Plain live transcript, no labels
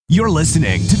You're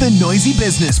listening to the Noisy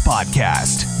Business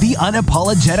Podcast, the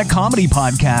unapologetic comedy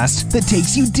podcast that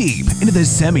takes you deep into the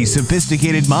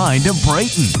semi-sophisticated mind of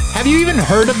Brayton. Have you even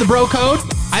heard of the bro code?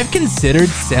 I've considered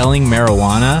selling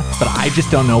marijuana, but I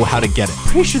just don't know how to get it.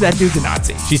 Pretty sure that dude's a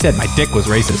Nazi. She said my dick was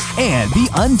racist. And the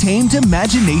untamed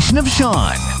imagination of Sean.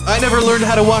 I never learned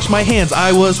how to wash my hands.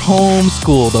 I was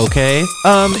homeschooled, okay?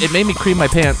 It made me cream my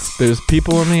pants. There's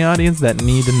people in the audience that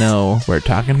need to know we're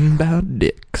talking about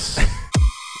dicks.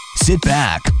 Sit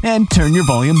back and turn your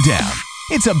volume down.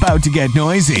 It's about to get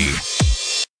noisy.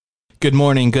 Good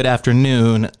morning, good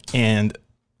afternoon, and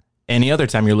any other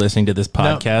time you're listening to this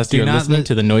podcast, you're listening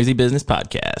to the Noisy Business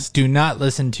Podcast. Do not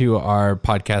listen to our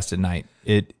podcast at night.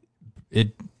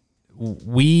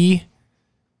 We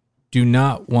do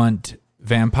not want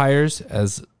vampires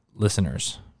as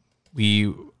listeners.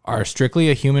 We are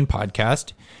strictly a human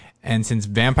podcast, and since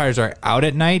vampires are out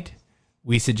at night,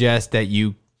 we suggest that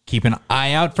you keep an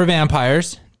eye out for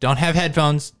vampires. Don't have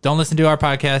headphones. Don't listen to our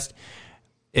podcast.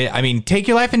 Take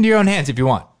your life into your own hands if you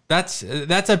want. That's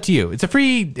up to you. It's a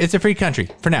free country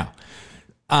for now.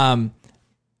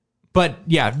 But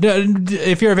yeah,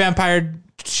 if you're a vampire,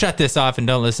 shut this off and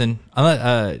don't listen.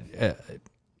 Yeah,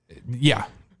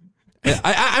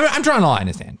 I'm drawing a line in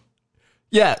the sand.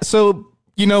 Yeah. So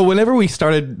whenever we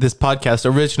started this podcast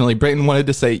originally, Brayton wanted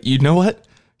to say, you know what?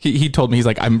 He told me, he's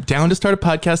like, I'm down to start a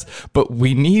podcast, but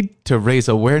we need to raise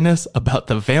awareness about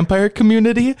the vampire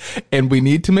community, and we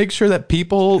need to make sure that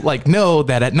people know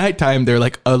that at nighttime they're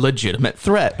a legitimate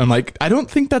threat. I'm like, I don't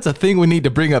think that's a thing we need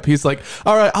to bring up. He's like,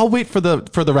 all right, I'll wait for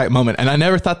the right moment. And I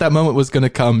never thought that moment was going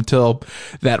to come till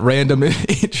that random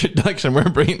introduction where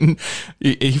Brayton,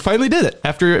 he finally did it.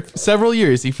 After several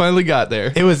years, he finally got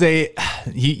there. It was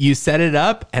you set it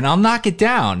up, and I'll knock it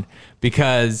down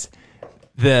because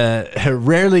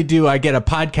rarely do I get a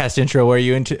podcast intro where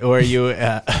you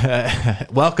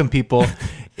welcome people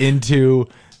into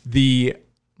the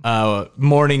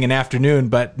morning and afternoon,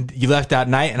 but you left out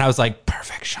night, and I was like,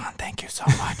 perfect, Sean, thank you so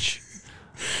much.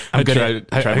 I tried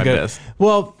my best.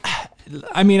 Well,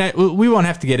 we won't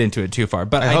have to get into it too far,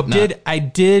 but I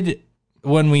did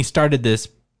when we started this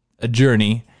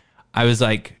journey, I was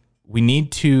like, we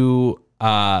need to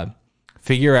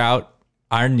figure out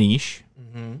our niche.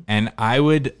 And I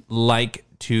would like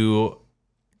to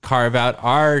carve out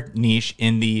our niche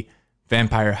in the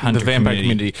vampire hunter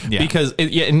community. Yeah. Because,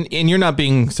 and you're not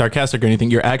being sarcastic or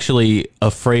anything. You're actually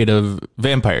afraid of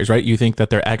vampires, right? You think that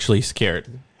they're actually scared.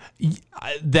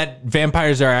 That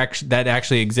vampires that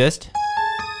actually exist?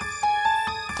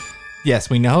 Yes,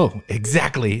 we know.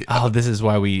 Exactly. Oh, this is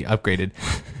why we upgraded.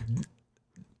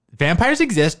 Vampires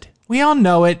exist. We all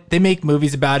know it. They make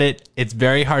movies about it. It's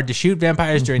very hard to shoot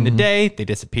vampires during the day. They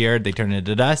disappear. They turn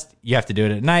into dust. You have to do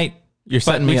it at night. You're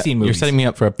setting me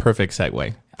up for a perfect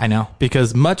segue. I know.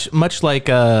 Because much like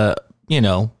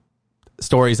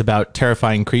stories about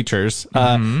terrifying creatures,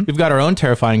 we've got our own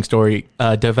terrifying story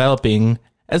developing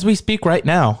as we speak right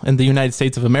now in the United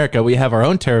States of America. We have our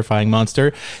own terrifying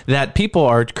monster that people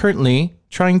are currently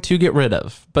trying to get rid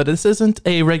of. But this isn't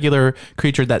a regular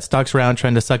creature that stalks around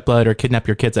trying to suck blood or kidnap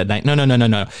your kids at night.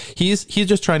 No. He's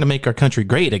just trying to make our country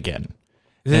great again.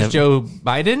 Is this Joe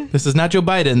Biden? This is not Joe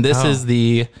Biden. This is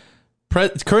the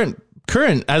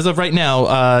current as of right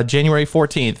now, January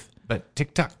 14th. But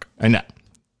TikTok. I know.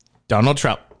 Donald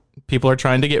Trump. People are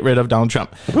trying to get rid of Donald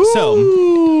Trump. Ooh.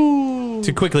 So,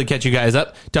 to quickly catch you guys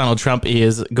up, Donald Trump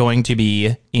is going to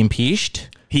be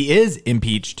impeached. He is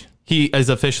impeached. He is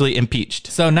officially impeached.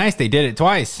 So nice. They did it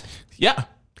twice. Yeah.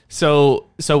 So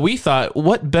we thought,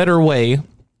 what better way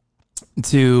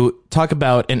to talk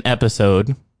about an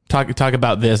episode, talk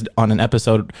about this on an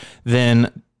episode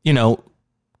than,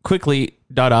 quickly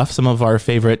dot off some of our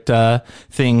favorite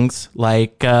things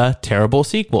like terrible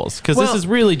sequels. Because this is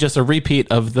really just a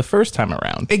repeat of the first time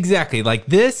around. Exactly.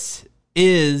 This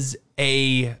is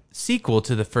a sequel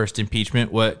to the first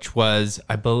impeachment, which was,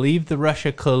 I believe, the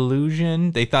Russia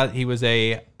collusion. They thought he was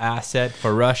a asset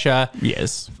for Russia.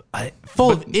 Yes.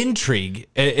 Full of intrigue,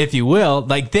 if you will.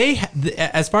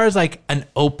 As far as an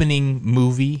opening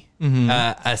movie,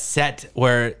 a set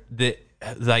where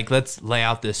let's lay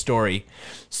out this story.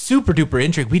 Super duper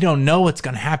intrigue. We don't know what's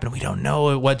going to happen. We don't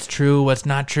know what's true, what's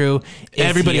not true.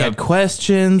 Everybody had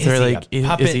questions. Is he a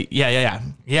puppet?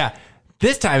 Yeah.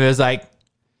 This time it was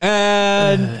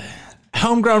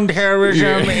homegrown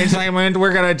terrorism, incitement.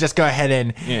 We're gonna just go ahead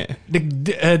and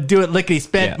do it lickety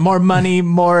split. More money,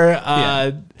 more.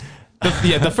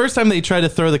 The first time they tried to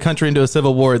throw the country into a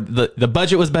civil war, the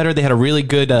budget was better. They had a really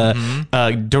good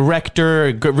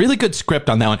director, really good script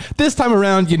on that one. This time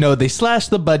around, they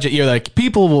slashed the budget. You're like,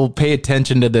 people will pay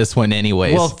attention to this one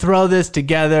anyways. We'll throw this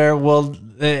together. We'll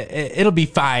it'll be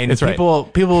fine. That's right.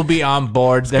 People will be on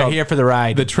board. They're called here for the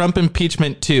ride. The Trump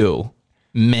impeachment 2.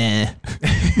 Meh.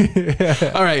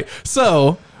 All right.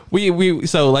 So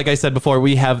so like I said before,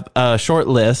 we have a short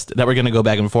list that we're going to go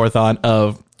back and forth on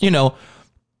of,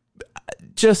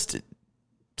 just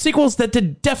sequels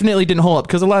that definitely didn't hold up,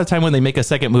 because a lot of time when they make a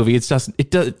second movie,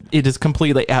 it is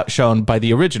completely outshone by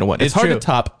the original one. It's hard true. to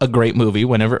top a great movie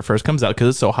whenever it first comes out because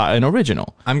it's so hot and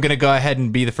original. I'm gonna go ahead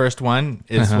and be the first one.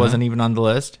 It wasn't even on the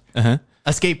list.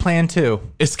 Escape Plan 2.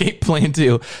 Escape Plan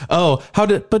 2. Oh, how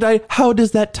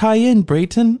does that tie in,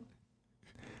 Brayton?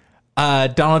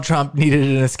 Donald Trump needed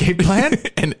an escape plan,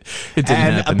 And it didn't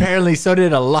happen. apparently so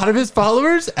did a lot of his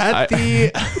followers at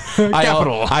the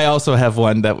Capitol. I also have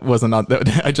one that wasn't on.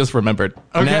 That I just remembered.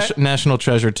 Okay. National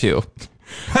Treasure 2.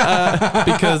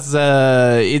 Because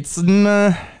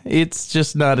it's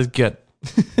just not as good.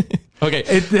 Okay.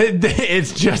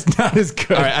 It's just not as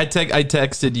good. All right. I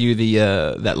texted you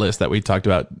the that list that we talked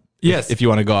about. Yes. If you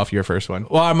want to go off your first one.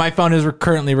 Well, my phone is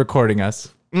currently recording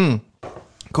us.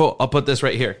 Cool. I'll put this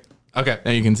right here. Okay.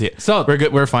 Now you can see it. So- we're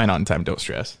good. We're fine on time. Don't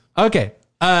stress. Okay.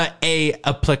 Now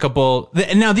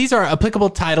these are applicable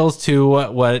titles to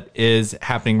what is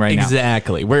happening right now.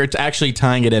 Exactly. We're actually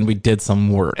tying it in. We did some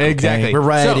work. okay? Exactly. We're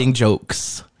writing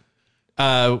jokes.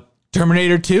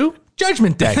 Terminator 2,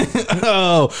 Judgment Day.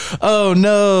 Oh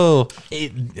no. But But he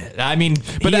is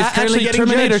currently actually, getting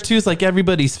Terminator judged. 2 is like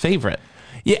everybody's favorite.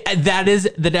 Yeah, that is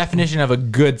the definition of a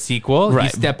good sequel. Right. You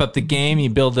step up the game, you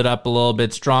build it up a little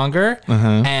bit stronger,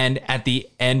 and at the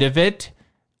end of it,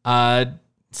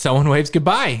 someone waves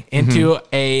goodbye into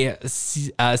a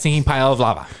sinking pile of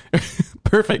lava.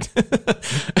 Perfect.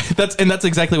 That's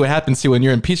exactly what happens to you when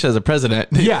you're impeached as a president.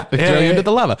 Yeah. They throw you into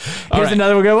the lava. All Here's right.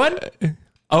 another good one.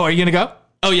 Oh, are you gonna go?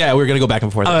 Oh yeah, we're gonna go back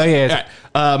and forth. Oh, yeah.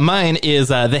 All right. Mine is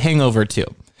The Hangover 2,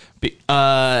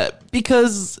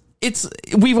 because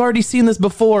we've already seen this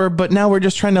before, but now we're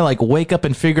just trying to like wake up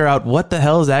and figure out what the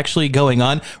hell is actually going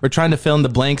on. We're trying to fill in the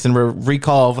blanks and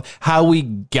recall of how we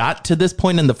got to this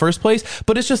point in the first place,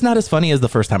 but it's just not as funny as the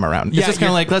first time around. It's Yeah, just kind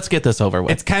of like, let's get this over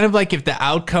with. It's kind of like if the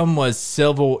outcome was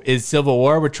Civil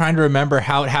War. We're trying to remember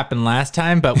how it happened last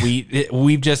time, but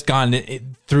we've just gone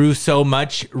through so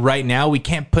much right now. We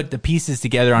can't put the pieces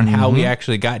together on how we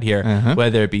actually got here,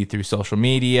 whether it be through social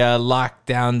media,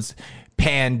 lockdowns,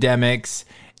 pandemics,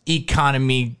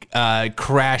 economy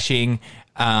crashing,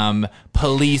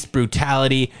 police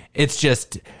brutality. It's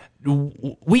just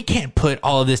we can't put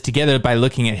all of this together by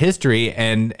looking at history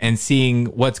and seeing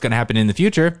what's going to happen in the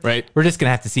future. Right. We're just going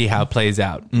to have to see how it plays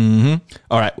out.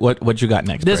 All right, what you got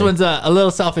next? This Bray? one's a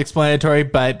little self-explanatory,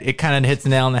 but it kind of hits the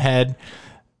nail on the head.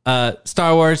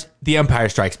 Star Wars: The Empire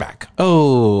Strikes Back.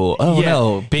 Oh Yeah.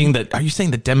 no! Are you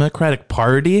saying the Democratic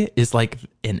Party is like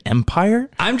an empire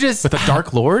I'm just with a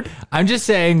Dark Lord? I'm just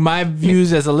saying my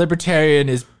views as a libertarian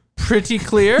is pretty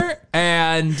clear,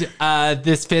 and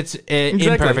this fits in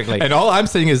perfectly. And all I'm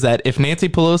saying is that if Nancy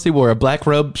Pelosi wore a black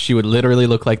robe, she would literally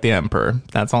look like the emperor.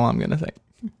 That's all I'm gonna say.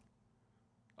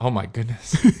 Oh my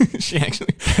goodness. She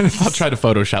actually. I'll try to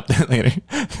Photoshop that later.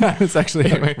 That's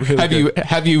actually really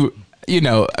Have you?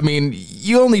 I mean,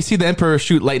 you only see the emperor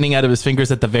shoot lightning out of his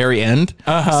fingers at the very end.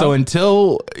 So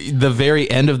until the very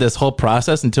end of this whole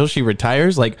process, until she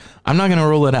retires, like, I'm not going to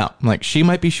rule it out. Like, she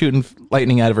might be shooting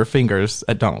lightning out of her fingers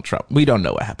at Donald Trump. We don't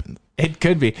know what happened. It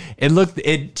could be.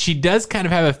 She does kind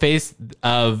of have a face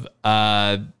of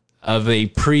a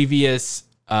previous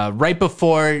right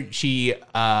before she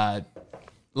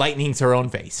lightnings her own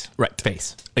face.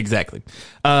 Face. Exactly.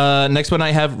 Next one I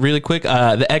have really quick.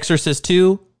 The Exorcist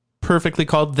 2, perfectly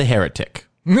called The Heretic.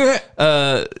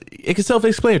 It's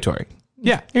self-explanatory.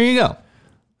 Yeah. Here you go.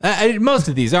 Most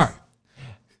of these aren't.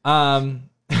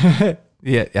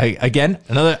 Yeah. Again,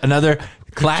 another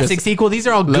classic Just sequel. These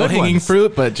are all good Low-hanging ones.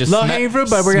 fruit, but just Low-hanging fruit,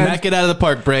 but we're gonna- smack it out of the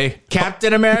park, Bray.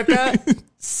 Captain America,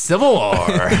 Civil War.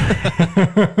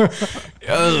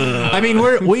 I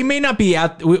mean, we may not be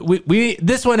out. We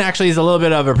this one actually is a little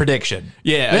bit of a prediction.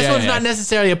 Yeah, this yeah, one's yeah. not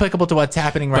necessarily applicable to what's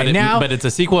happening right now. But it's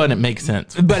a sequel and it makes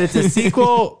sense. But it's a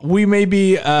sequel. We may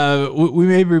be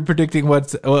predicting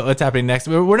what's happening next.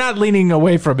 We're not leaning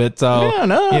away from it, so No,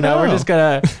 no.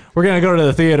 we're gonna go to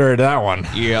the theater to that one.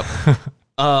 Yep.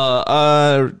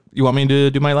 You want me to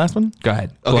do my last one? Go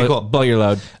ahead. Okay, cool. Blow your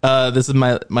load. This is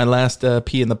my last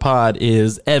P in the pod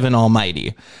is Evan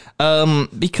Almighty.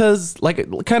 Because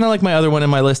kind of like my other one in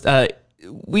my list,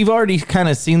 we've already kind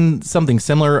of seen something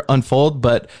similar unfold,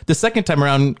 but the second time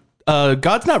around,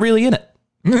 God's not really in it.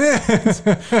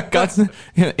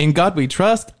 In God we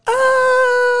trust. Maybe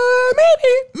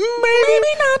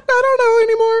not. I don't know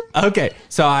anymore. Okay,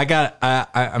 so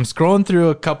I'm scrolling through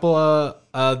a couple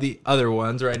of the other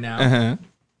ones right now.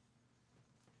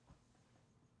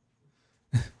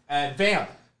 Vamp.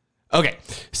 Okay,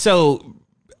 so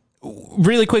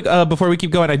really quick before we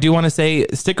keep going, I do want to say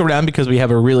stick around because we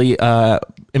have a really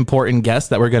important guest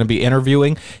that we're going to be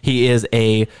interviewing. He is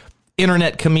a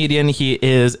internet comedian. He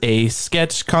is a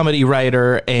sketch comedy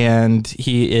writer, and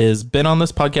he has been on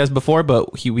this podcast before,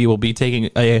 but we will be taking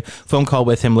a phone call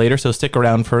with him later, so stick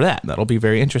around for that. That'll be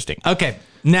very interesting. Okay,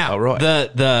 now Roy.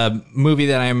 the movie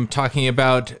that I'm talking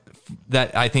about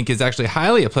that I think is actually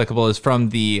highly applicable is from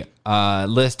the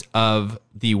list of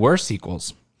the worst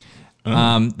sequels.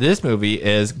 This movie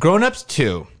is Grown Ups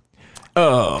 2.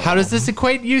 Oh. How does this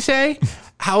equate, you say?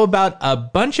 How about a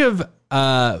bunch of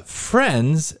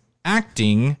friends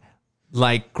acting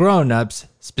like grown-ups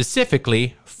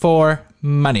specifically for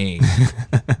money?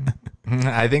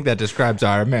 I think that describes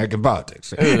our American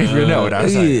politics. If you know what I'm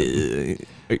saying.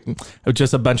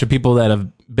 Just a bunch of people that have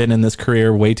been in this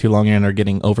career way too long and are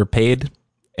getting overpaid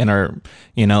and are,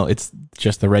 it's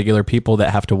just the regular people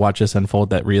that have to watch this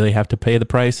unfold that really have to pay the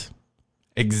price.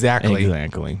 Exactly.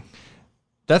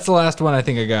 That's the last one I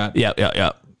think I got.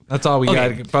 Yeah. That's all we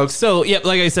got, folks. So, like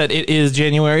I said, it is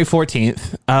January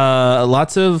 14th.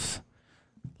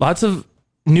 Lots of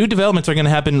new developments are going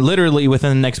to happen literally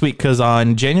within the next week because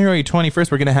on January 21st,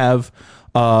 we're going to have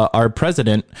our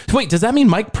president. Wait, does that mean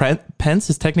Mike Pence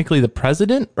is technically the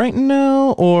president right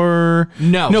now? Or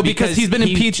No, because he's been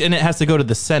impeached and it has to go to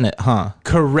the Senate, huh?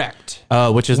 Correct.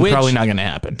 Which is probably not going to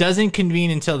happen. Doesn't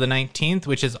convene until the 19th,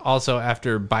 which is also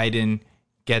after Biden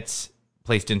gets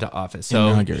placed into office.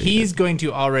 So he's going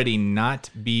to already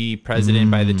not be president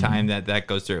by the time that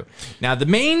goes through. Now, the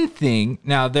main thing,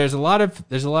 there's a lot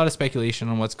of speculation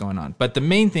on what's going on, but the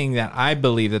main thing that I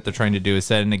believe that they're trying to do is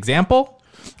set an example.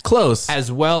 Close.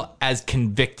 As well as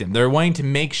convict him. They're wanting to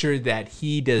make sure that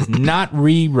he does not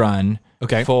rerun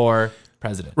for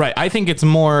president. Right. I think it's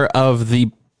more of the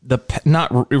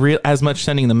not as much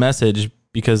sending the message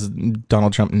because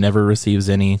Donald Trump never receives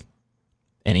any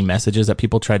messages that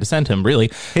people try to send him. Really,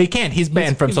 he can't. He's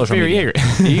banned from social media.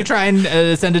 You try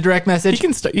and send a direct message.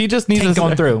 He just needs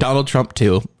going through. Donald Trump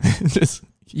too.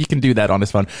 You can do that on his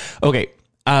phone. Okay,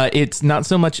 it's not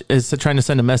so much as trying to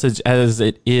send a message as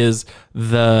it is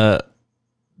the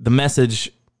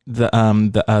message,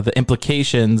 the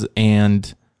implications,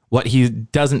 and what he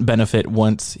doesn't benefit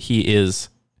once he is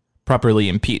properly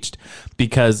impeached,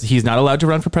 because he's not allowed to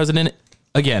run for president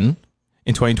again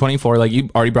in 2024, like you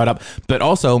already brought up. But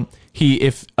also,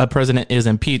 if a president is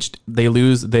impeached, they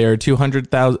lose their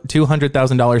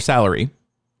 $200,000 salary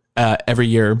every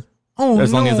year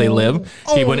as long as they live.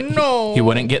 He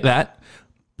wouldn't get that.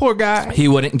 Poor guy. He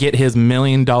wouldn't get his $1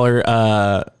 million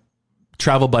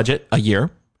travel budget a year.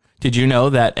 Did you know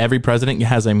that every president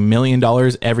has $1 million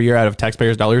every year out of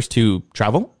taxpayers' dollars to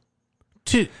travel?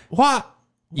 Why?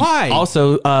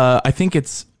 Also, I think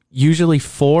it's usually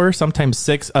 4, sometimes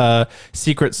 6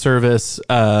 Secret Service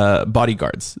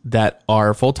bodyguards that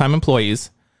are full-time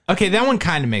employees. Okay, that one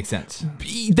kind of makes sense.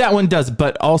 That one does,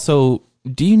 but also,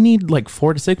 do you need like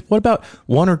 4 to 6? What about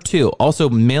 1 or 2? Also,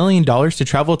 $1 million to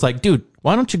travel. It's like, dude,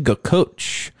 why don't you go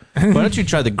coach? Why don't you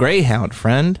try the Greyhound,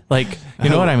 friend? Like, you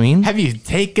know what I mean? Have you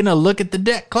taken a look at the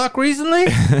debt clock recently?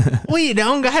 We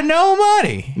don't got no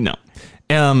money. No.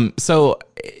 So,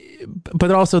 but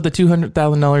also the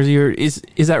 $200,000 a year is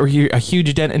that a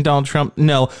huge dent in Donald Trump?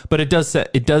 No, but it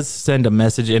does send a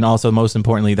message, and also most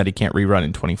importantly that he can't rerun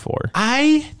in 24.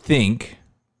 I think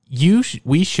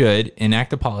we should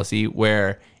enact a policy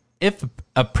where if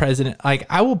a president, like,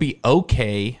 I will be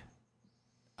okay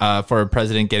for a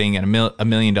president getting $1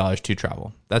 million to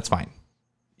travel. That's fine.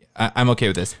 I'm okay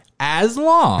with this as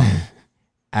long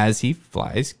as he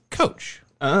flies coach.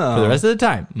 For the rest of the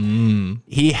time.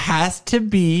 He has to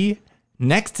be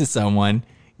next to someone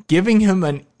giving him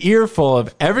an earful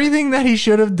of everything that he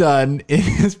should have done in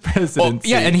his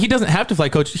presidency. And he doesn't have to fly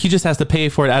coach. He just has to pay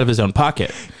for it out of his own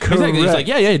pocket. Correct. He's like,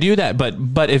 yeah, do that.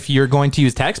 But if you're going to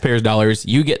use taxpayers' dollars,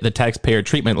 you get the taxpayer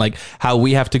treatment, like how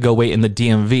we have to go wait in the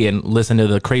DMV and listen to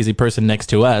the crazy person next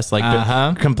to us,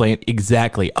 like complain.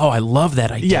 Exactly. Oh, I love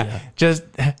that idea.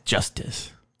 Yeah,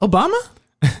 justice. Obama?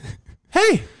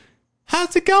 Hey.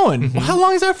 How's it going? How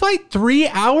long is our flight? 3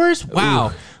 hours? Wow.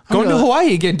 Ooh. Going to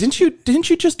Hawaii again. Didn't you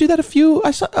just do that a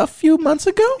few months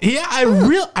ago? Yeah,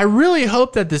 I really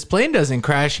hope that this plane doesn't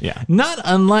crash. Yeah. Not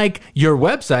unlike your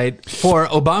website for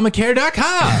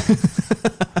Obamacare.com.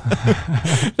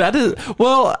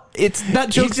 That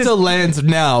joke still lands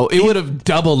now. It would have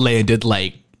double landed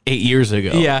like 8 years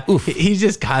ago. Yeah. Oof. He's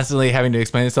just constantly having to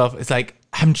explain himself. It's like,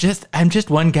 I'm just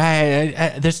one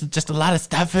guy. There's just a lot of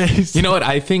stuff. You know what?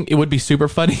 I think it would be super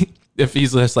funny if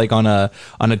he's just like on a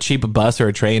cheap bus or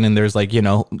a train, and there's like,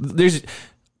 there's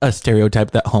a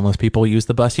stereotype that homeless people use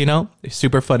the bus, It's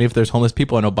super funny if there's homeless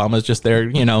people and Obama's just there,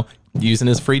 using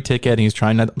his free ticket and he's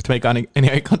trying not to make any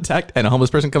eye contact, and a homeless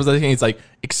person comes up and he's like,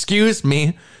 "Excuse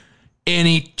me,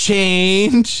 any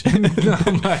change?"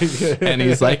 Oh my God. And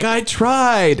he's like, "I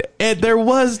tried and there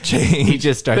was change." He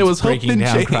just starts There was hope breaking and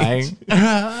down, change.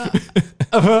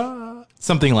 crying.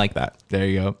 Something like that. There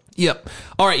you go. Yep.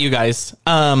 All right, you guys.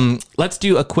 Let's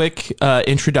do a quick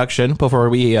introduction before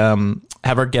we have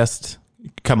our guest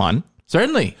come on.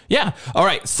 Certainly. Yeah. All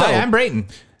right. So Hi, I'm Brayton.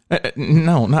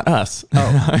 no, not us.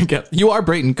 Oh, you are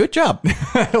Brayton. Good job.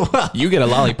 Well, You get a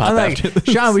lollipop. I'm like, after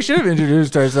this. Sean, we should have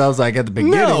introduced ourselves like at the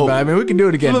beginning, No. but I mean, we can do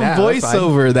it again The now. That's fine.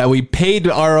 voiceover that we paid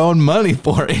our own money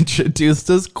for introduced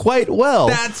us quite well.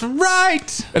 That's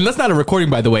right. And that's not a recording,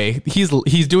 by the way. He's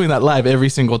doing that live every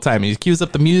single time. He cues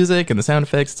up the music and the sound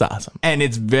effects. It's awesome. And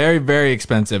it's very, very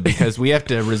expensive because we have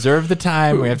to reserve the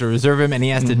time. We have to reserve him, and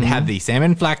he has to have the same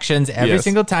inflections every Yes.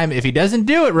 single time. If he doesn't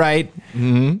do it right,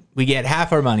 we get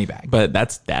half our money back. But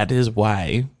that is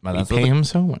why Well, we that's pay what the- him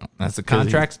so well. That's the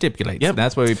contract stipulates. Yep.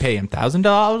 That's why we pay him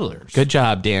 $1,000. Good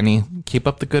job, Danny. Keep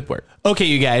up the good work. Okay,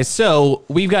 you guys. So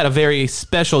we've got a very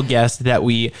special guest that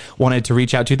we wanted to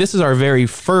reach out to. This is our very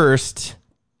first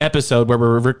episode where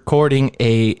we're recording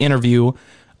a interview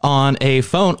on a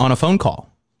phone call.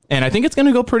 And I think it's going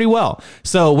to go pretty well.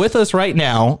 So with us right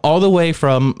now, all the way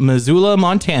from Missoula,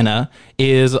 Montana,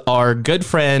 is our good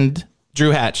friend, Drew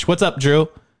Hatch. What's up, Drew?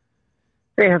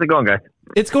 Hey, how's it going, guys?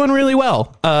 It's going really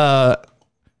well.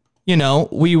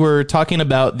 We were talking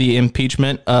about the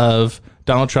impeachment of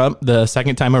Donald Trump the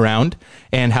second time around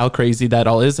and how crazy that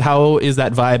all is. How is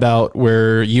that vibe out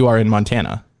where you are in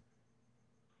Montana?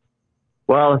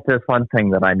 Well, if there's one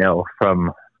thing that I know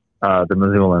from the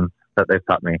Missoulans that they've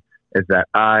taught me is that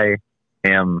I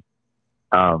am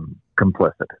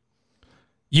complicit.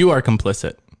 You are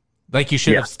complicit. Like you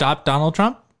should Yeah. have stopped Donald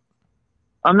Trump?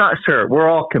 I'm not sure. We're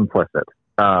all complicit.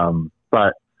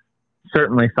 But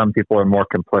certainly some people are more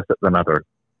complicit than other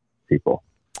people.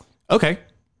 Okay.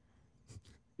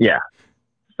 Yeah.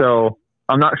 So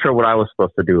I'm not sure what I was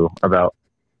supposed to do about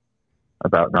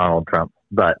Donald Trump,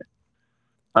 but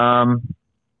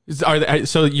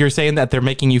So you're saying that they're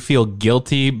making you feel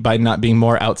guilty by not being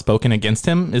more outspoken against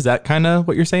him? Is that kind of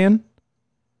what you're saying?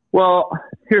 well,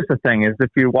 here's the thing: is if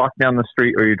you walk down the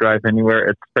street or you drive anywhere,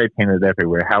 it's spray painted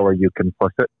everywhere. How are you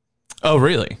complicit? Oh,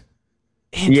 really?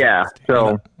 Yeah.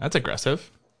 So That's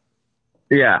aggressive.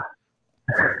 yeah.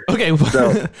 Okay,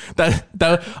 So-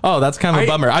 that's kind of a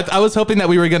bummer. I was hoping that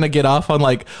we were gonna get off on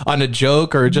a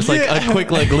joke or just a quick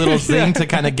little thing to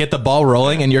kind of get the ball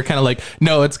rolling, and you're kind of like,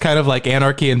 no, it's kind of like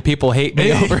anarchy and people hate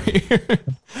me over here.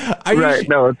 Right.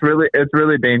 No, it's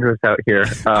really dangerous out here.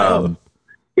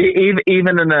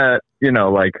 Even in a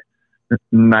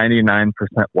 99%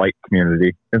 white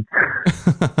community,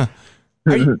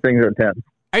 things are tense.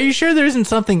 Are you sure there isn't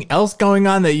something else going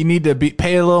on that you need to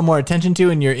pay a little more attention to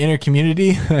in your inner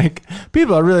community? Like,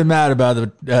 people are really mad about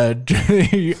the.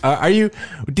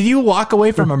 Did you walk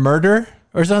away from a murder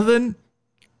or something?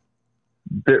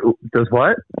 Does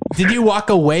what? Did you walk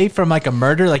away from like a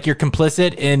murder? Like you're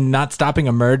complicit in not stopping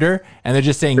a murder, and they're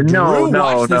just saying, No.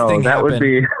 watch this thing That happen. would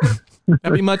be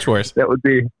That'd be much worse. that'd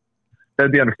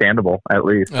be understandable at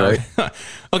least, right?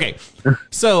 Okay,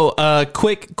 so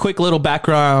quick little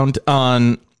background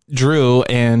on Drew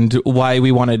and why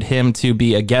we wanted him to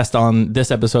be a guest on this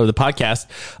episode of the podcast.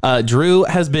 Drew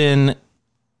has been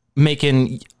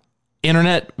making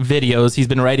internet videos. He's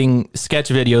been writing sketch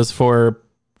videos for,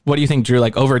 what do you think, Drew?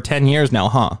 Like over 10 years now,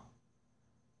 huh?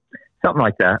 Something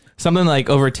like that. Something like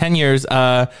over 10 years.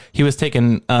 He was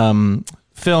taking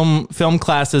film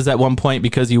classes at one point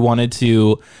because you wanted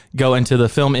to go into the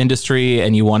film industry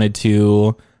and you wanted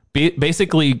to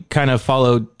basically kind of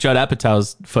follow Judd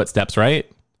Apatow's footsteps, right?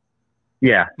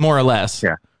 Yeah. More or less.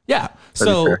 Yeah.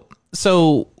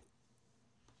 So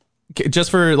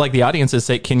just for like the audience's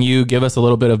sake, can you give us a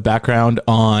little bit of background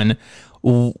on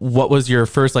what was your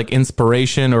first like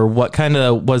inspiration, or what kind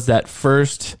of was that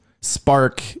first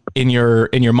spark in your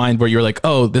mind where you're like,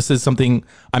 oh, this is something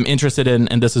I'm interested in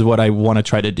and this is what I want to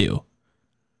try to do?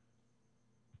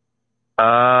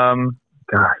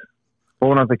 Gosh. Well,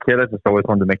 when I was a kid, I just always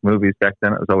wanted to make movies. Back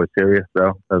then, it was always serious,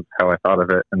 though. That's how I thought of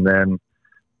it. And then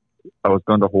I was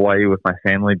going to Hawaii with my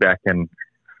family back in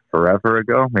forever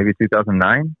ago, maybe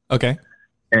 2009. Okay.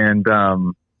 And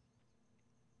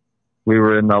we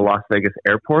were in the Las Vegas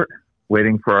airport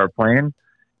waiting for our plane.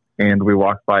 And we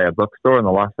walked by a bookstore in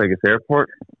the Las Vegas airport.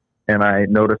 And I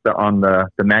noticed that on the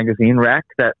magazine rack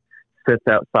that sits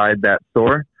outside that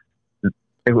store,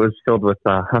 it was filled with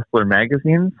Hustler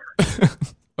magazines.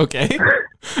 Okay.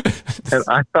 And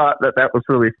I thought that was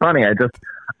really funny.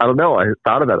 I don't know. I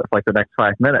thought about it for like the next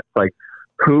 5 minutes. Like,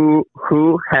 who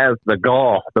has the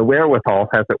gall, the wherewithal,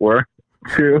 as it were,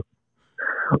 to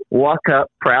walk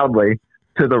up proudly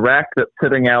to the rack that's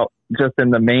sitting out just in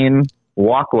the main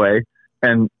walkway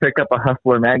and pick up a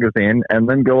Hustler magazine and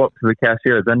then go up to the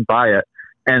cashier, then buy it.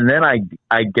 And then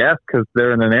I guess because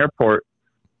they're in an airport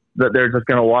that they're just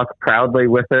going to walk proudly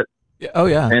with it Oh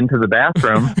yeah, into the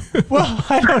bathroom. Well,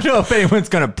 I don't know if anyone's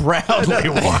going to proudly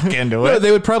walk into no, it. they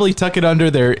would probably tuck it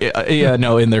under their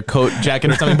in their coat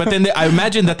jacket or something. But then I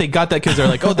imagine that they got that because they're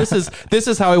like, oh, this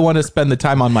is how I want to spend the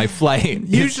time on my flight.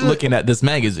 Usually looking at this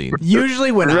magazine.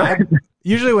 Usually when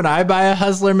I buy a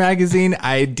Hustler magazine,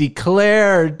 I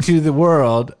declare to the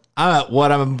world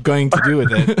what I'm going to do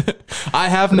with it. I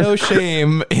have no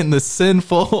shame in the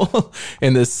sinful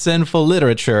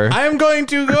literature. I am going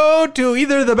to go to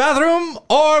either the bathroom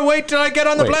or wait till I get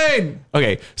on the plane.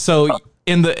 Okay, so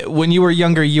when you were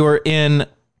younger, you were in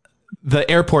the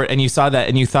airport and you saw that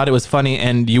and you thought it was funny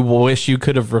and you wish you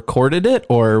could have recorded it,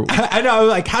 or I know,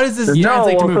 like, how does this No,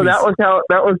 translate to movies? so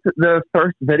that was the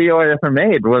first video I ever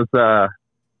made. Was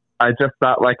I just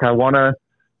thought, like, I want to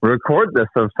record this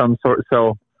of some sort.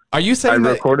 So are you I saying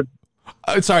that? recorded.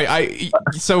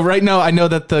 So right now I know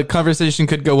that the conversation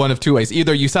could go one of two ways.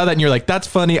 Either you saw that and you're like, that's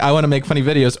funny, I want to make funny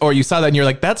videos, or you saw that and you're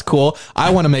like, that's cool,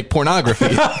 I want to make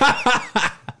pornography.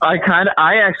 I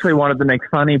actually wanted to make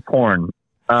funny porn.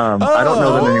 I don't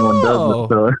know that anyone does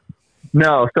this. So.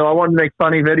 No, so I wanted to make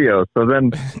funny videos. So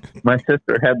then my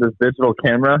sister had this digital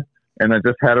camera, and I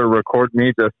just had her record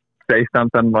me just say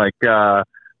something like,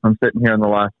 I'm sitting here in the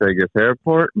Las Vegas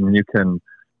airport, and you can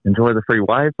enjoy the free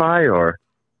Wi-Fi or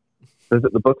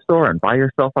visit the bookstore and buy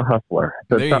yourself a Hustler.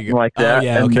 So something like that. Oh,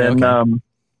 yeah, and okay, then, okay.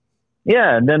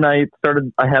 and then I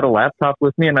had a laptop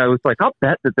with me, and I was like, I'll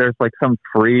bet that there's like some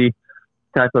free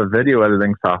type of video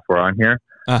editing software on here.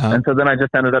 Uh-huh. And so then I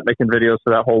just ended up making videos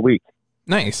for that whole week.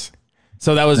 Nice.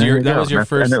 So that was your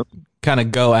first kind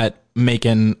of go at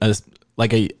making a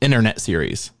internet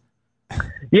series.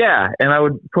 Yeah, and I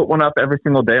would put one up every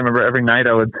single day. I remember every night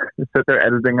I would sit there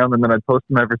editing them, and then I'd post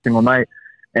them every single night.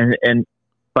 And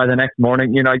by the next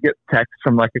morning, I get texts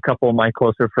from like a couple of my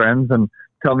closer friends and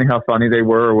tell me how funny they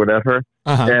were or whatever.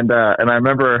 Uh-huh. And I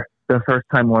remember the first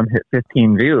time one hit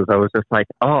 15 views, I was just like,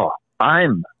 oh,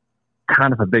 I'm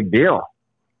kind of a big deal.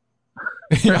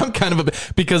 I'm kind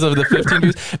of because of the 15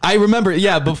 views. I remember,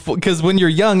 because when you're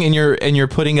young and you're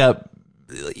putting up,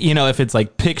 if it's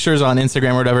like pictures on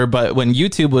Instagram or whatever, but when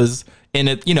YouTube was in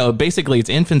it, basically its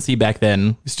infancy back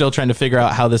then, still trying to figure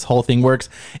out how this whole thing works.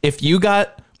 If you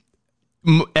got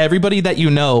everybody that you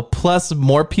know plus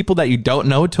more people that you don't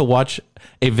know to watch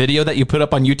a video that you put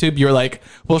up on YouTube, you're like,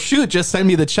 well, shoot, just send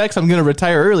me the checks. I'm going to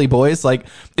retire early, boys. Like,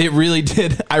 it really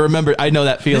did. I remember, I know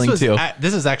that feeling too.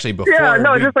 This is actually before. Yeah,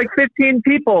 no, just like 15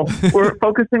 people were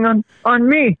focusing on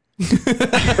me.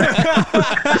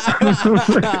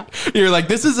 You're like,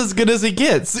 this is as good as it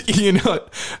gets,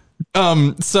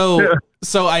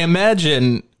 So I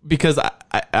imagine, because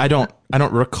I don't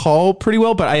recall pretty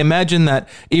well, but I imagine that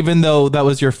even though that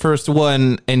was your first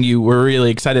one and you were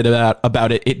really excited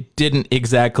about it, it didn't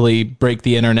exactly break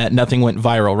the internet. Nothing went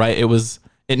viral, right?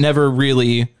 It never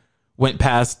really went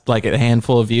past like a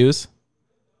handful of views.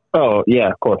 Oh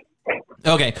yeah, of course.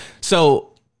 Okay, so.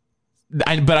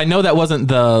 But I know that wasn't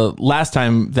the last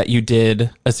time that you did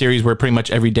a series where pretty much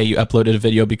every day you uploaded a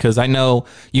video, because I know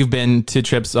you've been to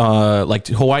trips like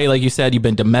to Hawaii, like you said, you've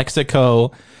been to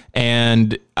Mexico.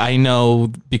 And I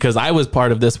know, because I was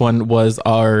part of this one, was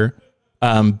our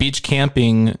beach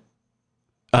camping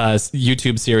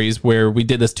YouTube series, where we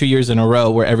did this 2 years in a row,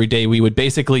 where every day we would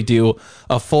basically do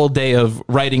a full day of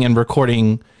writing and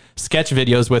recording sketch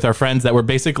videos with our friends that were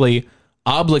basically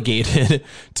obligated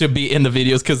to be in the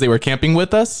videos because they were camping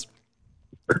with us.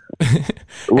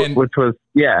 Which was,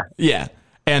 yeah.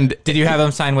 And did you have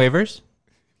them sign waivers?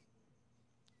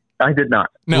 I did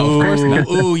not. No, of course not.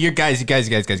 Ooh, you guys.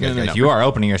 No. You are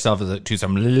opening yourself to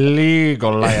some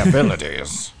legal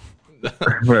liabilities.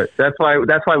 Right. That's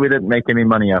why we didn't make any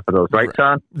money off of those, right,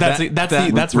 Sean? That's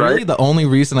right? really the only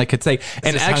reason I could say.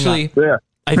 And actually,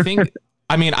 I think,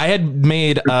 I had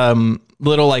made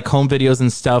little like home videos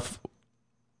and stuff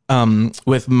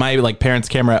with my like parents'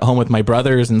 camera at home with my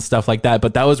brothers and stuff like that.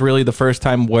 But that was really the first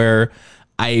time where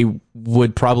I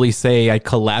would probably say I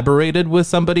collaborated with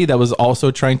somebody that was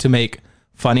also trying to make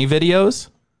funny videos.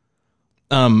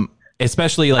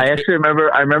 Especially like, I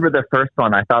remember the first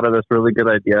one. I thought of this really good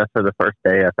idea for the first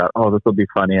day. I thought, oh, this will be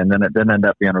funny. And then it didn't end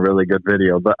up being a really good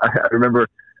video. But I remember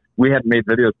we had made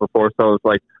videos before. So it was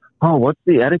like, oh, what's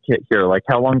the etiquette here? Like,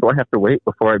 how long do I have to wait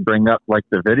before I bring up like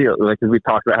the video? Like, cause we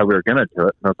talked about how we were going to do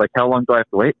it. And I was like, how long do I have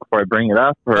to wait before I bring it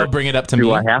up? Or bring it up to do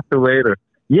me. I have to wait? Or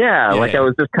yeah, Yeah. I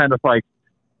was just kind of like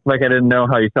I didn't know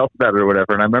how you felt about it or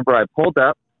whatever. And I remember I pulled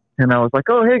up and I was like,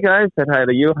 oh, hey guys, said hi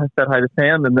to you. I said hi to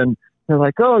Sam. And then they're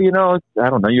like, oh, I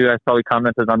don't know. You guys probably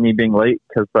commented on me being late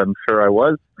because I'm sure I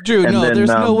was. Drew, And no, then, there's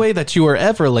no way that you were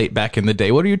ever late back in the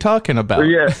day. What are you talking about?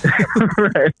 Yeah,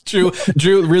 right.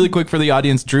 Drew, really quick for the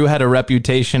audience, Drew had a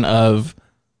reputation of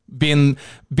being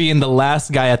the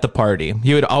last guy at the party.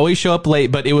 He would always show up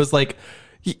late, but it was like,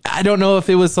 I don't know if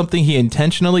it was something he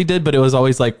intentionally did, but it was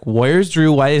always like, where's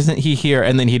Drew? Why isn't he here?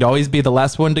 And then he'd always be the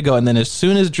last one to go. And then as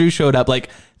soon as Drew showed up, like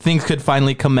things could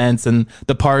finally commence and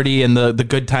the party and the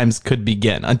good times could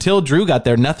begin. Until Drew got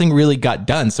there, nothing really got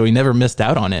done. So he never missed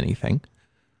out on anything.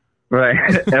 Right.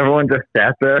 Everyone just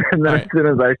sat there. And then as soon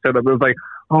as I showed up, it was like,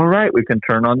 all right, we can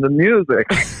turn on the music.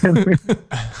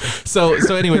 So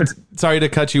anyway, sorry to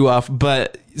cut you off,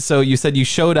 but so you said you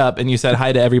showed up and you said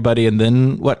hi to everybody, and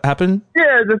then what happened?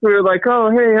 Yeah, just we were like,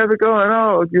 oh, hey, how's it going?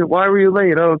 Oh, why were you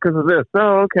late? Oh, because of this.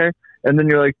 Oh, okay. And then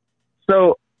you're like,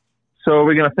 so are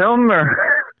we gonna film or?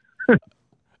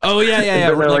 Oh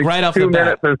yeah. Like right off the 2 bat.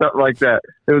 minutes or something like that.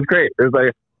 It was great. It was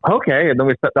like, okay, and then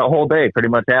we spent that whole day pretty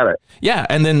much at it. Yeah,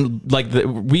 and then like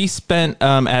we spent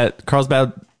at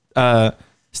Carlsbad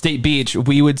State Beach,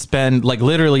 we would spend like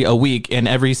literally a week, and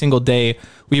every single day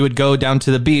we would go down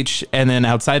to the beach, and then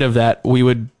outside of that we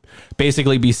would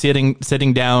basically be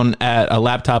sitting down at a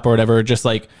laptop or whatever, just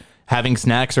like having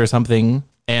snacks or something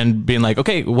and being like,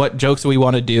 okay, what jokes do we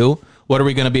want to do? What are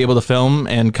we going to be able to film?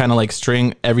 And kind of like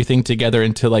string everything together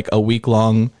into like a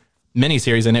week-long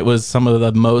miniseries, and it was some of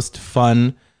the most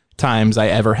fun times I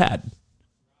ever had.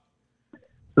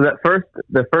 So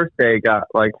the first day got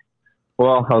like,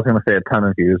 well, I was going to say a ton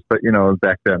of views, but it was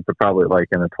back then, so probably like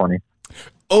in the 20s.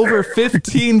 Over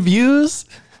 15 views?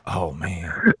 Oh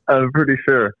man. I'm pretty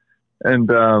sure. And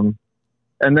then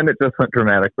it just went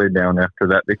dramatically down after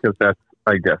that because that's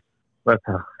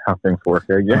how things work,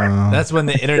 I guess. That's when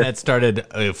the internet started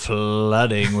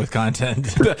flooding with content.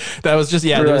 That was just,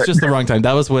 it was just the wrong time.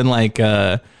 That was when like,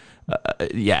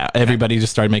 everybody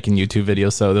just started making YouTube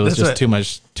videos. So there was just too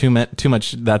much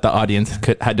that the audience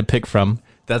had to pick from.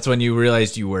 That's when you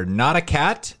realized you were not a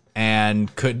cat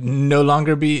and could no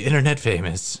longer be internet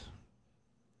famous.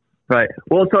 Right.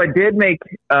 Well, so I did make,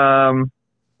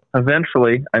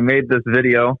 eventually I made this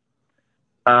video,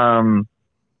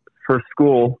 for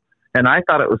school, and I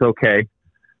thought it was okay.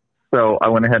 So I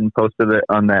went ahead and posted it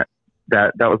on that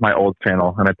was my old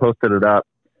channel, and I posted it up.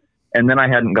 And then I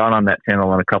hadn't gone on that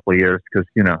channel in a couple of years because,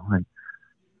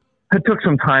 I took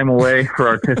some time away for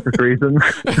artistic reasons.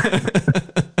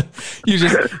 You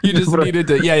just needed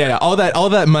to, all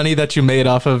that money that you made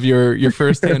off of your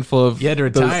first handful of, you had to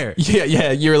retire.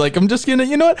 You're like, I'm just gonna,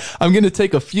 I'm gonna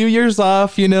take a few years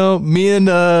off. Me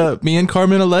and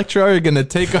Carmen Electra are gonna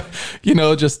take,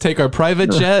 just take our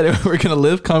private jet, and we're gonna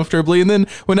live comfortably. And then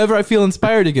whenever I feel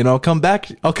inspired again, I'll come back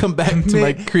to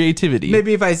my creativity.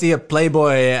 Maybe if I see a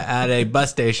Playboy at a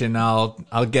bus station, I'll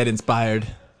get inspired.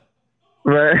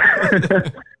 Right.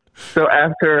 So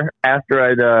after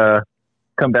I'd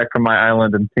come back from my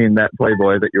island and seen that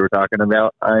Playboy that you were talking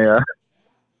about, I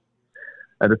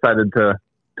decided to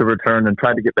return and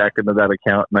try to get back into that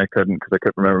account, and I couldn't because I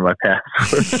couldn't remember my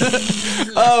password.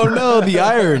 Oh no, the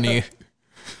irony.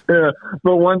 Yeah,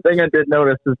 but one thing I did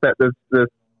notice is that this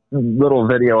little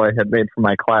video I had made for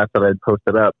my class that I'd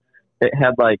posted up, it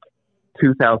had like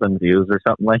 2,000 views or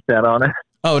something like that on it.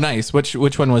 Oh, nice. Which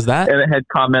one was that? And it had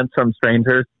comments from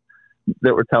strangers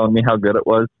that were telling me how good it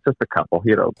was. Just a couple,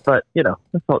 but it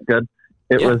felt good.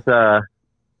 It was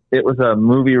a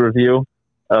movie review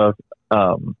of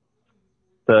the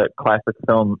classic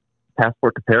film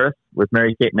Passport to Paris with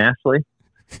Mary-Kate and Ashley.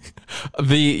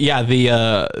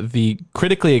 The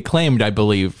critically acclaimed, I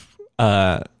believe.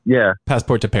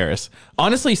 Passport to Paris.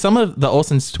 Honestly, some of the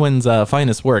Olsen twins'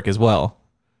 finest work as well.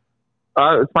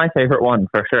 It's my favorite one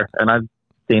for sure, and I've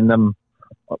seen them,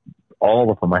 all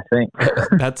of them, I think.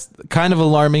 That's kind of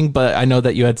alarming, but I know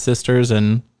that you had sisters,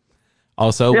 and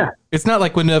also, it's not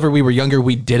like whenever we were younger,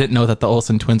 we didn't know that the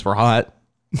Olsen twins were hot.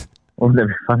 Well, that'd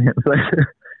be funny.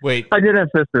 Wait, I did have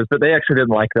sisters, but they actually didn't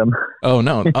like them. Oh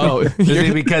no! Oh, is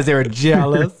it because they were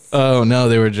jealous? Oh no,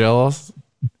 they were jealous.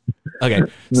 Okay,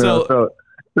 so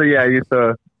yeah, I used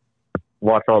to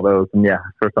watch all those, and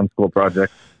for some school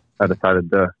project, I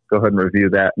decided to go ahead and review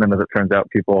that. And then, as it turns out,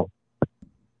 people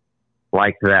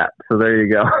like that. So there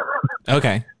you go.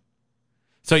 Okay.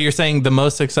 So you're saying the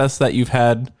most success that you've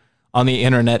had on the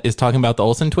internet is talking about the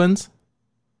Olsen twins?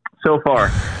 So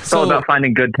far, it's all about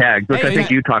finding good tags, which I think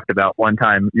you talked about one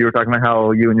time. You were talking about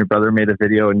how you and your brother made a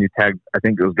video and you tagged, I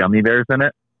think it was gummy bears in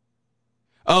it.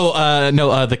 Oh,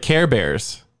 no, the Care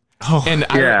Bears. Oh, and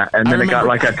then it got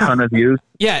like a ton of views.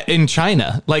 Yeah, in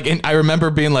China. I remember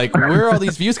being like, where are all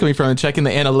these views coming from? And checking the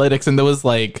analytics, and there was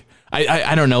like,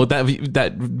 I don't know,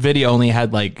 that video only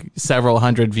had like several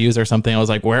hundred views or something. I was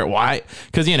like, why?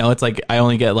 Because, it's like I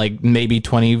only get like maybe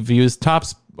 20 views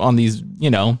tops on these,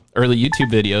 early YouTube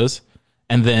videos,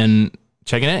 and then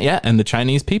checking it, and the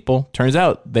Chinese people, turns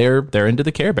out they're into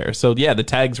the Care Bears. So yeah, the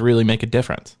tags really make a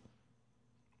difference.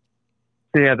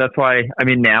 Yeah, that's why. I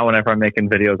mean, now whenever I'm making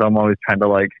videos, I'm always trying to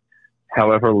like,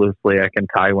 however loosely I can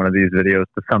tie one of these videos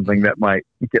to something that might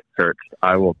get searched,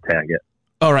 I will tag it.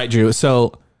 All right, Drew.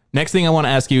 So next thing I want to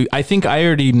ask you, I think I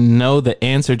already know the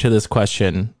answer to this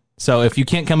question. So if you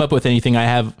can't come up with anything,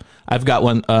 I've got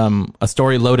one, a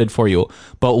story loaded for you.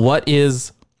 But what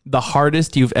is the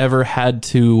hardest you've ever had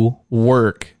to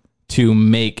work to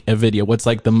make a video? What's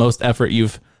like the most effort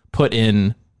you've put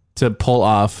in to pull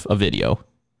off a video?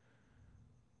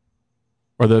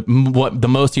 Or the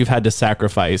most you've had to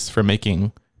sacrifice for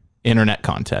making internet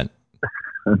content?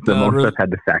 The most I've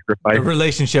had to sacrifice. The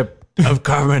relationship of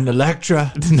Carmen and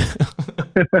Electra.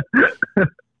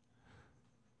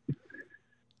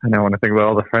 I know, when I think about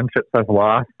all the friendships I've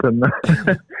lost. And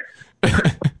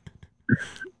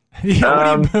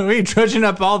what are you trudging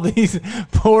up all these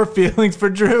poor feelings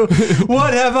for Drew?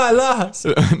 What have I lost?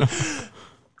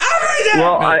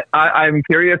 Well, I'm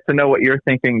curious to know what you're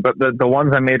thinking, but the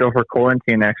ones I made over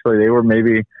quarantine, actually, they were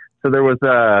maybe, so there was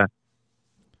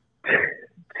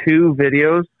 2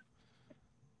 videos,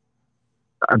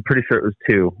 I'm pretty sure it was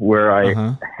 2, where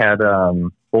I had,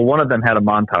 one of them had a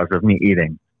montage of me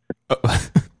eating.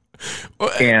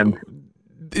 And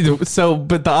so,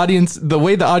 but the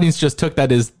way the audience just took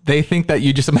that is they think that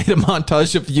you just made a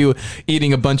montage of you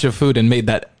eating a bunch of food and made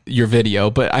that your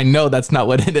video, but I know that's not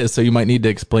what it is, so you might need to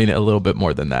explain it a little bit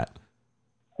more than that.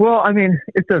 Well, I mean,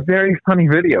 it's a very funny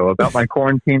video about my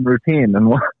quarantine routine.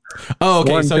 And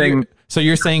so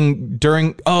you're saying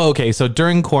during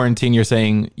quarantine, you're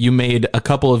saying you made a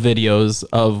couple of videos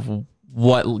of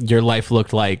what your life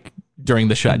looked like during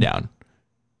the shutdown.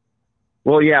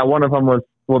 Well, yeah, one of them was,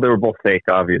 they were both fake,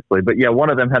 obviously. But yeah, one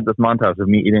of them had this montage of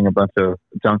me eating a bunch of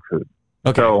junk food.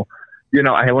 Okay. So,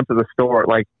 I went to the store.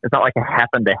 Like, it's not like I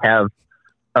happened to have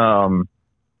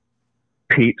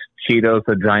Pete's Cheetos,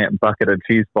 a giant bucket of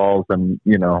cheese balls, and,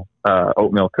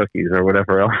 oatmeal cookies or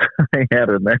whatever else I had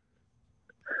in there.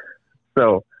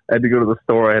 So I had to go to the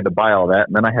store. I had to buy all that.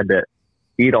 And then I had to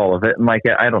eat all of it. And, like,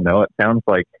 I don't know. It sounds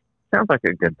like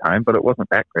a good time, but it wasn't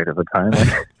that great of a time.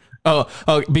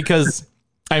 Because...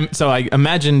 I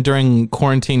imagine during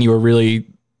quarantine you were really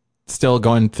still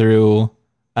going through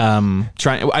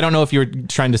trying. I don't know if you were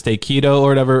trying to stay keto or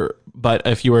whatever, but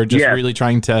if you were just really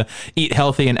trying to eat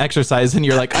healthy and exercise, and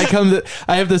you're like, I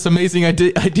have this amazing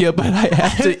idea, but I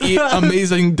have to eat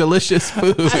amazing, delicious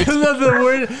food. I love the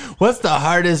word. What's the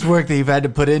hardest work that you've had to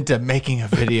put into making a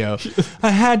video?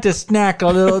 I had to snack a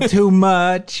little too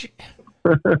much.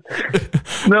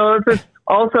 No, it's just,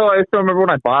 also I still remember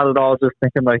when I bought it all, I was just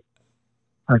thinking like,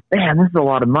 man, this is a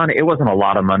lot of money. It wasn't a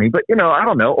lot of money, but I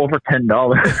don't know, over $10.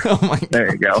 Oh my God.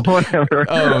 There you go. Whatever.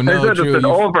 Oh no, it's been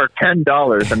over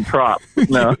 $10 in props.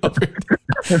 No,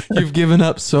 you've given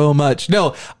up so much.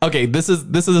 No, okay. This is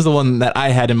the one that I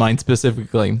had in mind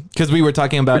specifically because we were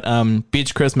talking about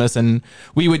beach Christmas, and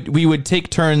we would take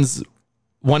turns.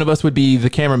 One of us would be the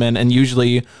cameraman, and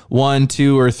usually 1,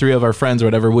 2, or 3 of our friends or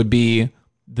whatever would be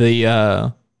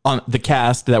the on the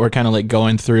cast that were kind of like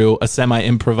going through a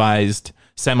semi-improvised,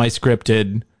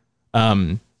 semi-scripted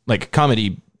like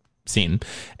comedy scene.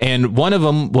 And one of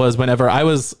them was whenever I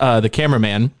was the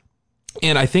cameraman,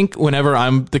 and I think whenever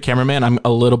I'm the cameraman, I'm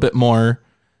a little bit more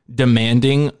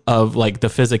demanding of like the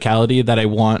physicality that I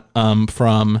want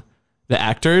from the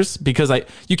actors, because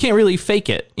you can't really fake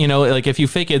it, like if you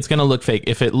fake it, it's gonna look fake.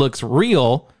 If it looks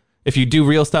real, if you do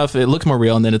real stuff, it looks more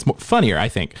real, and then it's more funnier, I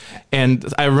think.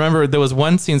 And I remember there was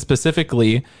one scene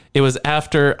specifically, it was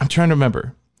after, I'm trying to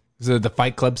remember, is it the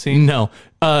Fight Club scene? No.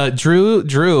 Drew,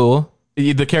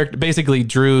 the character, basically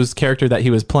Drew's character that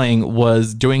he was playing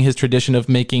was doing his tradition of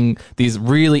making these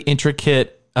really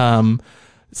intricate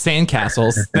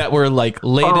sandcastles that were like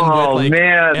laden with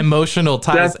like emotional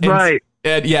ties. That's right.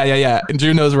 And yeah. And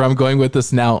Drew knows where I'm going with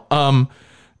this now.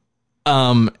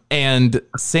 And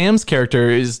Sam's character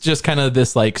is just kind of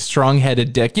this like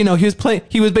strong-headed dick. You know, he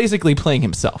was basically playing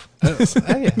himself.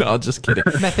 Yeah. No, just kidding.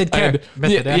 Method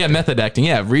acting. Method acting.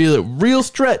 Yeah, real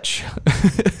stretch.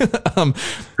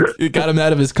 It got him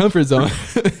out of his comfort zone.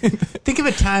 Think of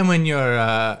a time when you're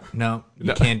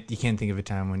you can't think of a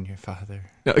time when your father.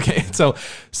 Okay,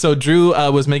 so Drew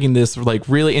was making this like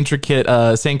really intricate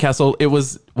sandcastle.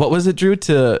 What was it, Drew?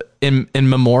 In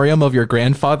memoriam of your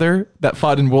grandfather that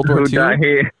fought in World War II.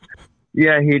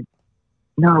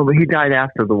 He died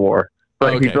after the war.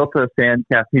 But Okay. he built a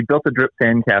sandcastle. He built a drip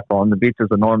sandcastle on the beaches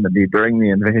of Normandy during the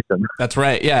invasion. That's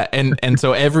right. Yeah, and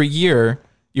so every year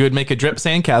you would make a drip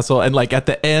sandcastle, and like at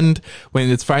the end when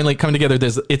it's finally coming together,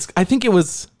 I think it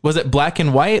was it black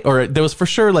and white, or there was for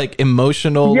sure like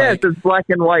emotional. Yes, like, it's black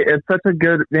and white. It's such a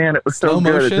good It was so Slow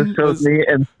good. It motion just shows was- me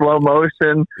in slow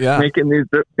motion making these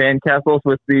drip sandcastles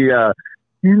with the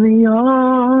in the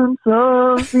arms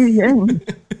of the angel.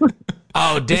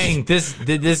 Oh dang!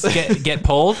 Did this get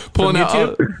pulled pulling from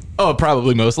out. YouTube? Oh,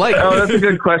 probably most likely. Oh, that's a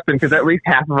good question because at least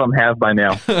half of them have by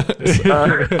now.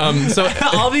 So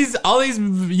all these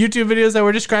YouTube videos that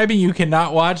we're describing, you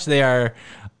cannot watch. They are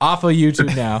off of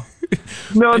YouTube now.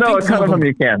 No, think a some ton of of them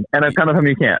you can, and a ton of them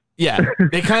you can't. yeah,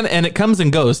 they kind of, and it comes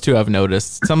and goes too. I've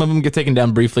noticed some of them get taken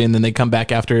down briefly, and then they come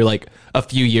back after like a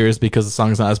few years because the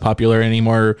song's not as popular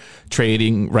anymore.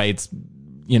 Trading rights,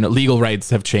 legal rights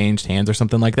have changed hands or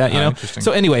something like that. Interesting.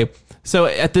 So anyway,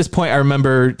 at this point, I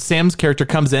remember Sam's character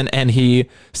comes in and he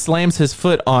slams his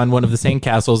foot on one of the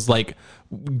sandcastles, like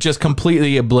just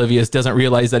completely oblivious, doesn't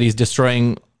realize that he's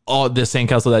destroying all this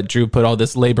sandcastle that Drew put all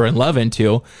this labor and love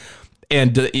into.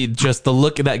 And just the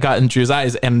look that got in Drew's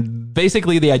eyes. And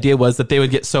basically the idea was that they would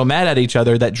get so mad at each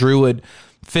other that Drew would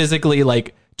physically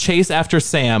like chase after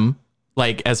Sam,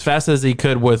 like as fast as he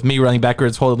could with me running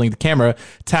backwards, holding the camera,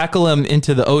 tackle him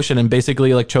into the ocean and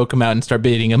basically like choke him out and start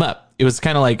beating him up. It was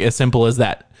kind of like as simple as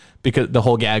that, because the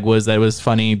whole gag was that it was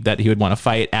funny that he would want to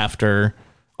fight after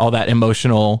all that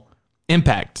emotional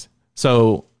impact.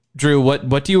 So Drew,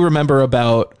 what do you remember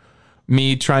about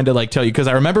me trying to like tell you? Because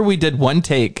I remember we did one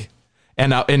take.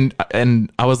 And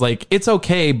I was like, it's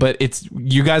okay, but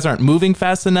you guys aren't moving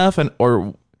fast enough,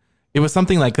 or it was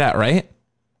something like that, right?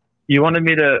 You wanted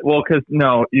me to,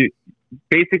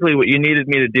 basically what you needed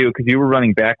me to do, because you were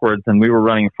running backwards and we were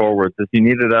running forwards, is you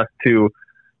needed us to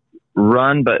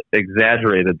run, but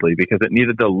exaggeratedly, because it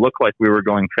needed to look like we were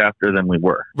going faster than we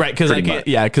were. Right, because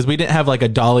because we didn't have like a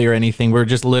dolly or anything. We were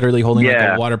just literally holding like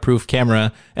a waterproof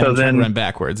camera and So trying to then run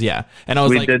backwards. Yeah, and I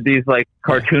was we like, did these like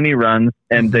cartoony runs,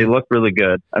 and they look really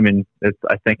good. I mean,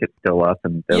 I think it's still us,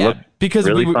 and they look because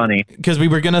really funny. Because we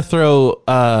were gonna throw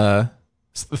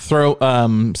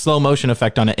slow motion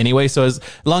effect on it anyway. So as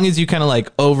long as you kind of like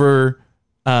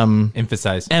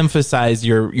emphasize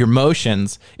your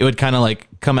motions, it would kind of like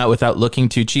come out without looking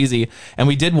too cheesy. And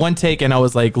we did one take, and I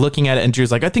was like looking at it, and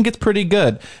Drew's like, I think it's pretty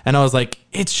good. And I was like,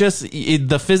 it's just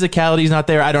the physicality is not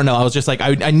there. I don't know. I was just like,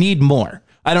 I need more.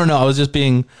 I don't know. I was just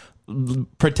being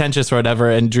pretentious or whatever.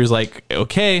 And Drew's like,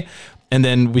 okay. And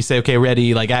then we say, okay,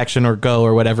 ready, like action or go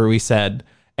or whatever we said.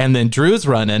 And then Drew's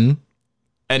running.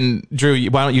 And Drew,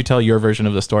 why don't you tell your version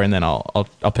of the story, and then I'll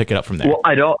pick it up from there. Well,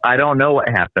 I don't know what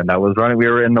happened. I was running. We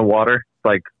were in the water,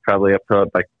 like probably up to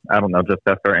like I don't know, just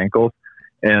past our ankles,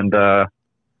 and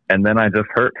then I just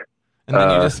hurt. And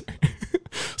then you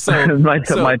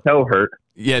just my toe hurt.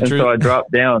 Yeah, and Drew. so I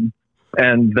dropped down.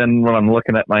 And then when I'm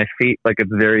looking at my feet, like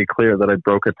it's very clear that I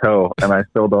broke a toe, and I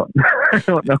still don't. I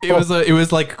don't know. It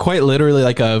was like quite literally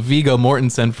like a Viggo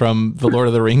Mortensen from the Lord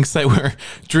of the Rings site, where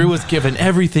Drew was given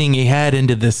everything he had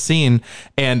into this scene,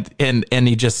 and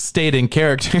he just stayed in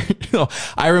character.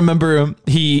 I remember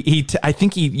I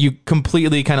think you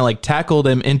completely kind of like tackled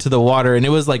him into the water, and it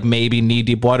was like maybe knee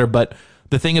deep water, but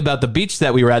the thing about the beach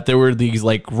that we were at, there were these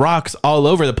like rocks all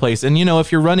over the place, and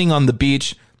if you're running on the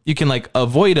beach, you can like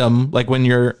avoid them like when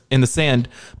you're in the sand,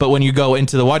 but when you go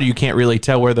into the water, you can't really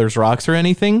tell where there's rocks or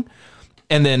anything.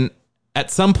 And then at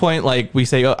some point, like we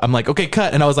say, I'm like, okay,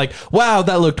 cut. And I was like, wow,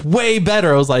 that looked way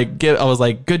better. I was like,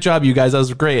 good job, you guys. That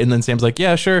was great. And then Sam's like,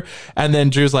 yeah, sure. And then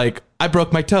Drew's like, I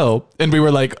broke my toe. And we were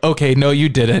like, okay, no, you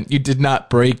didn't. You did not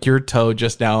break your toe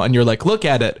just now. And you're like, look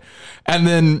at it. And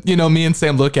then, me and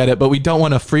Sam look at it, but we don't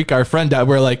want to freak our friend out.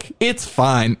 We're like, it's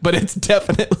fine. But it's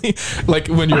definitely like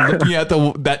when you're looking at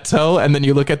that toe and then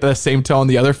you look at the same toe on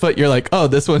the other foot, you're like, oh,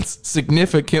 this one's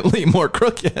significantly more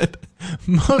crooked.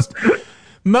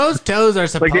 Most toes are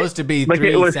supposed to be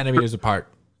 3 centimeters apart.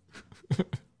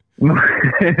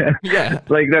 Yeah.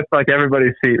 Like that's like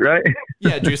everybody's feet, right?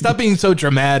 Yeah, Drew, stop being so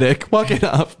dramatic. Walk it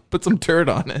up. Put some dirt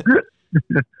on it.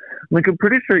 Like I'm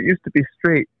pretty sure it used to be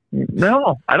straight.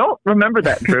 No, I don't remember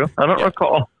that, Drew. I don't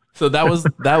recall. So that was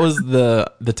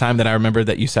the time that I remember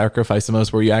that you sacrificed the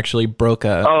most, where you actually broke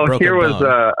a. Here was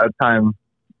bone. a time.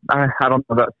 I don't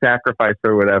know about sacrifice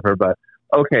or whatever, but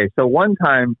okay. So one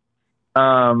time,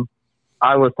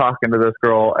 I was talking to this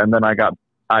girl, and then I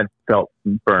felt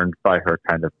burned by her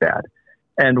kind of bad.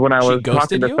 And when I was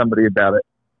talking to somebody about it,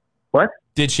 what?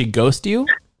 Did she ghost you?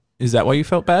 Is that why you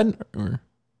felt bad? Or?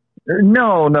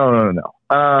 No.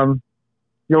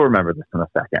 You'll remember this in a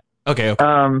second. Okay.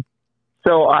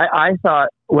 So I thought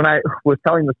when I was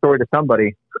telling the story to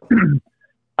somebody,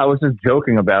 I was just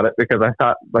joking about it because I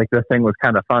thought like this thing was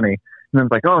kind of funny. And I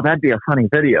was like, oh, that'd be a funny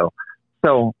video.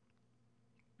 So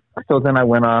then I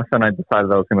went off and I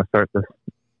decided I was going to start this.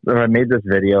 So I made this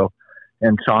video,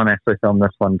 and Sean actually filmed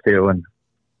this one too. And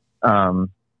our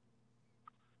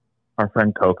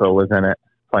friend Coco was in it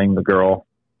playing the girl.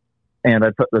 And I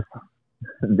put this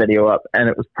video up, and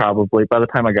it was probably, by the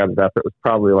time I got it up, it was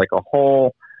probably like a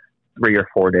whole 3 or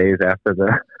 4 days after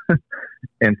the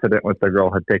incident with the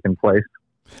girl had taken place.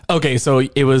 Okay, so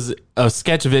it was a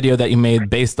sketch video that you made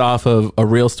based off of a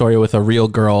real story with a real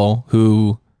girl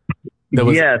who there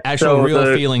was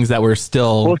real feelings that were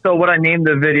still. Well, so what I named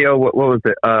the video, what was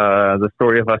it? The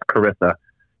Story of Us, Carissa.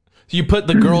 You put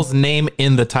the girl's name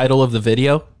in the title of the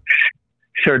video?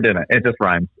 Sure didn't. It just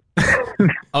rhymes.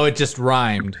 Oh, it just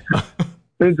rhymed.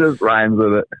 It just rhymes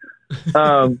with it.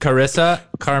 Carissa,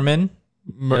 Carmen.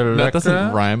 That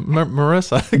doesn't rhyme.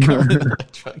 Marissa.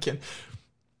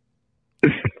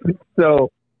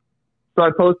 So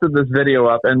I posted this video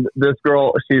up, and this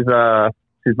girl, she's my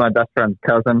best friend's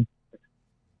cousin.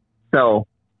 So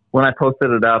when I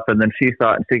posted it up, and then she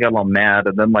saw it, and she got all mad,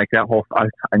 and then like that whole,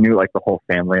 I knew like the whole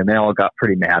family, and they all got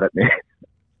pretty mad at me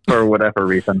for whatever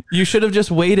reason. You should have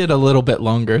just waited a little bit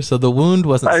longer, so the wound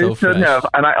wasn't so fresh. I shouldn't have,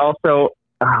 and I also,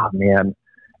 oh man.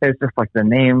 It's just like the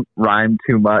name rhymed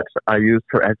too much. I used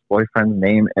her ex-boyfriend's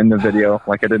name in the video.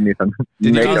 Like I didn't even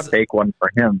make a fake one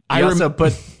for him. I also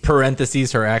put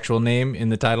parentheses her actual name in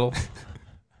the title.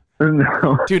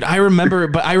 No. Dude, I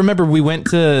remember we went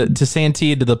to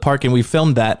Santee to the park and we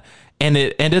filmed that, and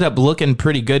it ended up looking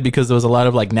pretty good because there was a lot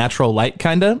of like natural light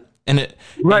kind of.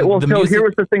 Right. Well, so here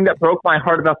was the thing that broke my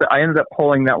heart about that. I ended up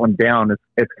pulling that one down.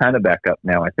 It's kind of back up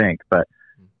now, I think, but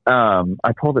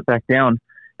I pulled it back down.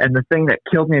 And the thing that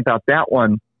killed me about that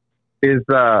one is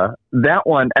that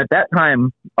one, at that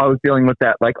time, I was dealing with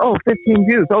that, like, 15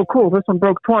 views. Oh, cool. This one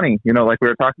broke 20, like we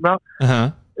were talking about. Uh-huh.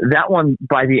 That one,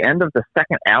 by the end of the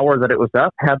second hour that it was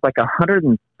up, had like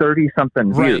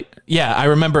 130-something views. Right. Yeah, I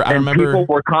remember. People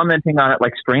were commenting on it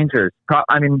like strangers.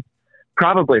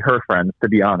 Probably her friends, to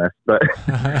be honest. But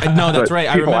no, that's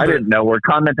right. People I didn't know were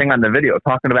commenting on the video,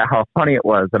 talking about how funny it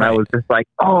was. And right. I was just like,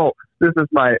 oh, this is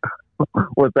my...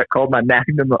 What's that called? My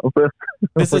magnum opus.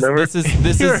 This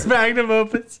is your magnum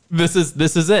opus. This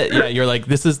is it. Yeah, you're like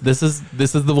this is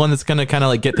the one that's gonna kind of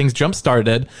like get things jump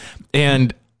started.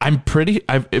 And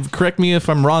correct me if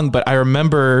I'm wrong, but I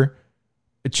remember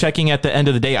checking at the end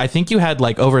of the day. I think you had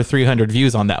like over 300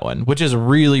 views on that one, which is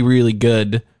really, really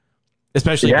good,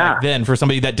 especially back then for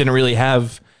somebody that didn't really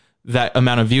have that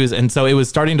amount of views. And so it was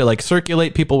starting to like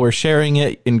circulate. People were sharing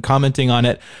it and commenting on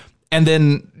it. And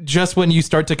then just when you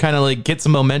start to kind of like get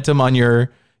some momentum on your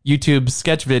YouTube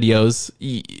sketch videos,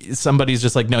 somebody's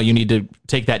just like, no, you need to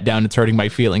take that down. It's hurting my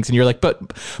feelings. And you're like,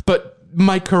 but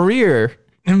my career,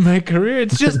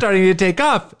 it's just starting to take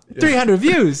off. 300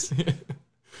 views.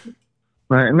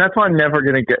 Right. And that's why I'm never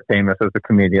going to get famous as a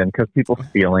comedian, because people's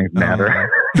feelings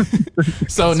matter.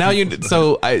 So now that's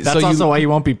also why you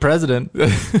won't be president.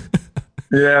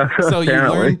 Yeah.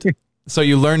 So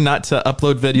you learned not to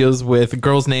upload videos with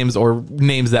girls' names or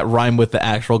names that rhyme with the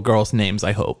actual girls' names,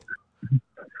 I hope.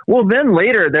 Well, then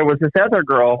later there was this other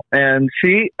girl, and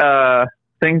she,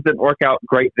 things didn't work out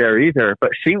great there either,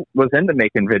 but she was into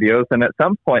making videos. And at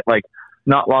some point, like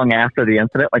not long after the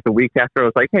incident, like a week after, I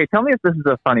was like, hey, tell me if this is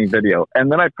a funny video.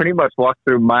 And then I pretty much walked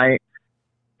through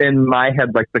in my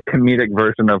head, like the comedic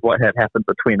version of what had happened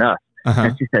between us. Uh-huh.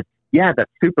 And she said, yeah,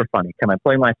 that's super funny. Can I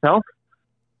play myself?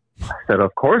 I said,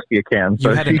 of course you can.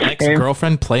 You had an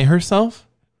ex-girlfriend play herself?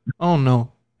 Oh,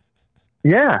 no.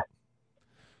 Yeah.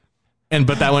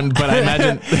 But I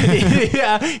imagine...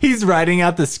 yeah, he's writing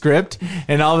out the script,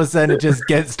 and all of a sudden it just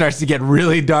starts to get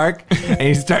really dark, and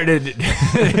he started...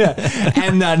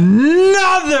 and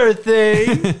another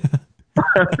thing...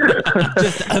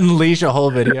 just unleash a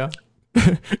whole video.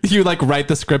 You like write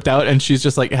the script out, and she's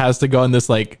just like has to go on this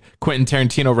like Quentin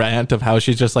Tarantino rant of how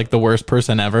she's just like the worst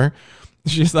person ever.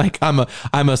 She's like, I'm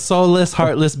a soulless,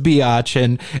 heartless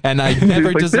biatch, and I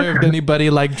never deserved anybody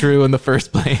like Drew in the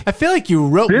first place. I feel like you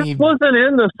wrote This me. wasn't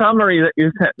in the summary that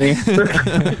you sent me.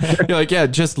 You're like, yeah,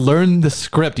 just learn the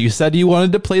script. You said you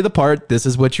wanted to play the part. This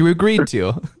is what you agreed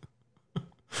to.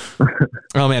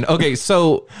 Oh man. Okay,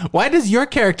 so Why does your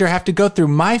character have to go through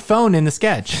my phone in the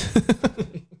sketch?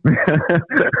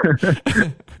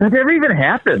 That never even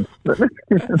happened.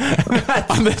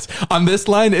 on this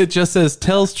line, it just says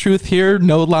tells truth here,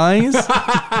 no lies. Just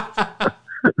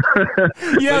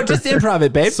improv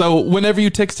it, babe. So whenever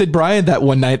you texted Brian that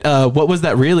one night, what was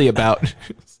that really about?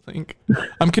 It's like,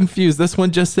 I'm confused. This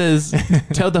one just says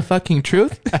tell the fucking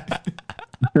truth.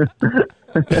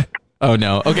 Oh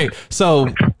no. Okay. So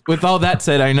with all that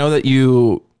said, I know that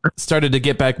you started to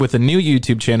get back with a new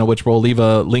YouTube channel, which we'll leave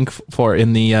a link for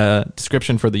in the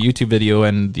description for the YouTube video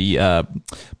and the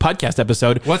podcast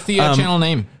episode. What's the channel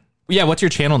name? Yeah. What's your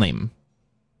channel name?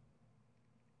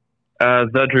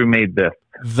 The Drew Made This.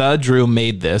 The Drew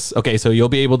Made This. Okay. So you'll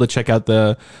be able to check out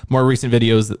the more recent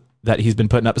videos that he's been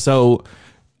putting up. So,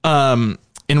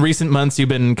 in recent months, you've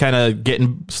been kind of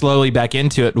getting slowly back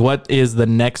into it. What is the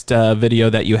next video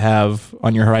that you have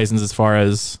on your horizons as far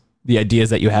as the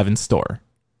ideas that you have in store?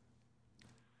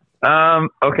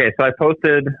 Okay, so I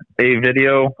posted a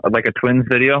video, like a twins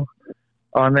video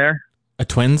on there. A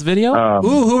twins video?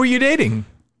 Ooh, who are you dating?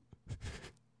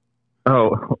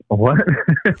 Oh, what?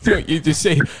 You just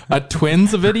say a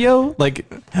twins video? Like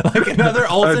Another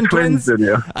Olsen A twins twins?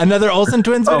 video. Another Olsen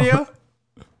twins video?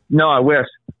 No, I wish.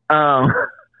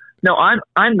 No,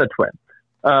 I'm the twin.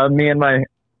 Me and my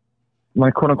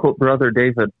quote unquote brother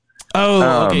David.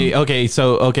 Oh, okay.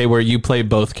 So, where you play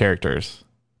both characters.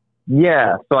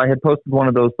 Yeah, so I had posted one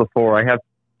of those before. I have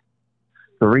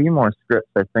 3 more scripts,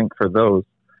 I think, for those.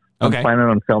 Okay. I'm planning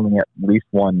on filming at least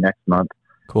one next month.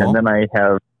 Cool. And then I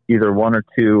have either 1 or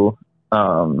 2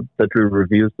 the Drew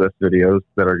Reviews This videos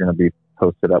that are going to be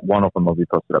posted up. One of them will be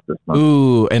posted up this month.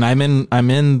 Ooh, and I'm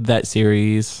in that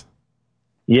series.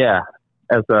 Yeah,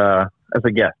 as a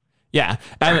guest. Yeah,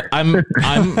 I'm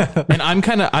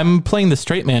playing the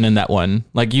straight man in that one.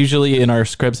 Like usually in our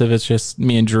scripts, if it's just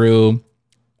me and Drew,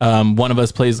 one of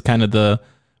us plays kind of the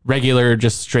regular,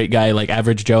 just straight guy, like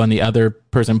average Joe, and the other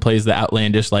person plays the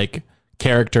outlandish, like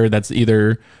character that's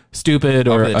either stupid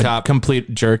or a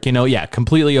complete jerk. Yeah,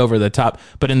 completely over the top.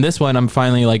 But in this one, I'm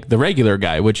finally like the regular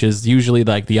guy, which is usually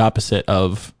like the opposite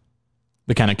of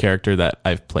the kind of character that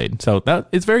I've played. So that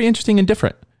it's very interesting and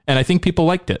different, and I think people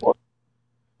liked it.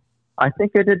 I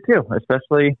think I did too,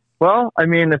 especially, well, I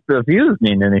mean, if the views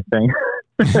mean anything.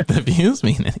 The views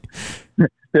mean anything.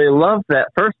 They love that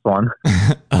first one.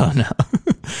 Oh no.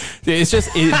 It's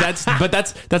just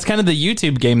that's kind of the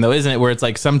YouTube game though, isn't it? Where it's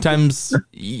like sometimes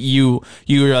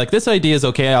you're like, this idea is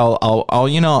okay,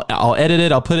 I'll edit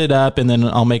it, I'll put it up, and then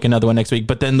I'll make another one next week.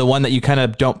 But then the one that you kind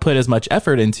of don't put as much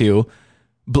effort into,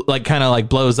 like kind of like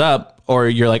blows up, or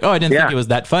you're like, oh, I didn't think it was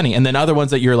that funny. And then other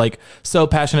ones that you're like so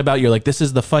passionate about, you're like, this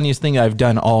is the funniest thing I've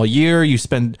done all year. You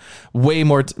spend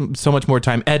so much more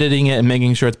time editing it and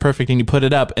making sure it's perfect, and you put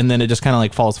it up, and then it just kind of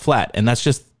like falls flat. And that's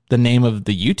just the name of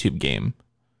the YouTube game.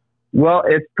 Well,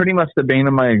 it's pretty much the bane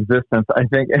of my existence. I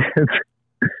think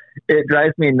it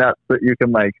drives me nuts that you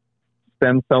can like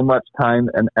spend so much time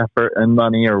and effort and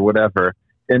money or whatever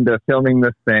into filming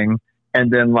this thing, and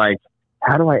then like,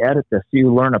 how do I edit this?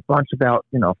 You learn a bunch about,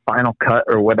 Final Cut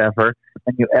or whatever,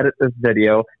 and you edit this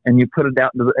video and you put it out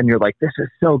and you're like, this is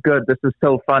so good. This is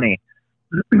so funny.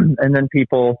 And then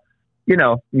people, you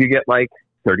get like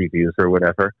 30 views or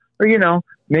whatever, or,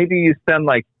 maybe you spend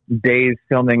like days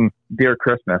filming Dear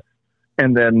Christmas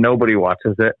and then nobody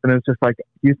watches it. And it's just like,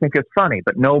 you think it's funny,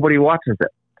 but nobody watches it.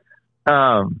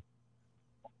 And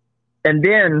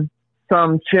then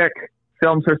some chick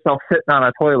films herself sitting on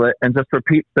a toilet and just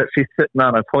repeats that she's sitting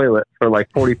on a toilet for like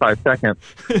 45 seconds.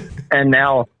 And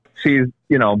now she's,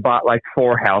 bought like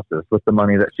 4 houses with the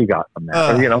money that she got from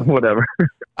that, or, whatever.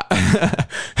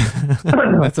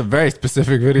 That's a very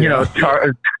specific video.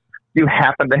 You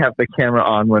happen to have the camera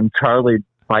on when Charlie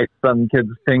bites some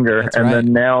kid's finger. That's right.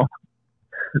 Then now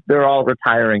they're all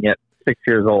retiring at 6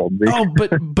 years old. Oh,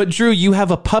 but Drew, you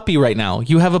have a puppy right now.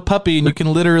 You have a puppy, and you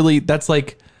can literally, that's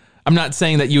like, I'm not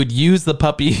saying that you would use the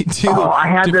puppy to. Oh, I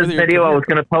had this video I was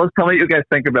going to post. Tell me what you guys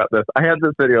think about this. I had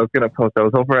this video I was going to post. I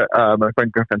was over at my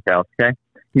friend Griffin's house. Okay.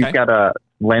 He's got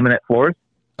laminate floors.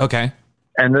 Okay.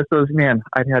 And this was,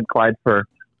 I'd had Clyde for,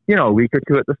 a week or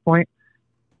 2 at this point.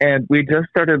 And we just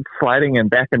started sliding him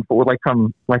back and forth, like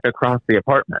from like across the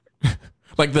apartment.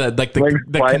 like the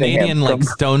Canadian like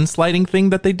stone sliding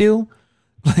thing that they do.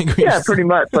 Like, Yeah, pretty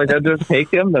much. Like, I'd just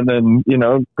take him and then,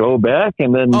 go back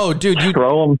and then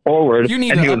throw him forward. You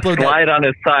need and to he would upload slide on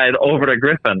his side over to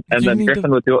Griffin. And then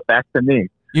Griffin would do it back to me.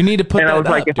 You need to put and that I was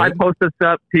like, if dude. I post this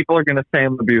up, people are going to say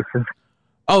I'm abusive.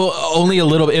 Oh, only a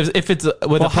little bit. If it's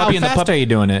with a puppy and the how fast are you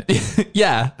doing it?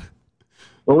 Yeah.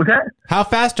 What was that? How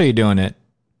fast are you doing it?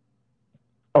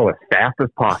 Oh, as fast as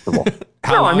possible.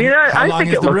 How long I think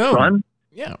is it the was room? fun.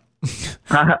 Yeah.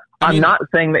 I'm not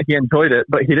saying that he enjoyed it,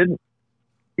 but he didn't.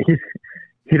 He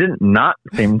didn't not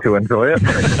seem to enjoy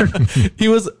it. He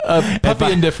was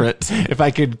puppy indifferent. If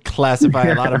I could classify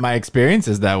a lot of my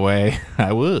experiences that way,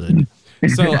 I would.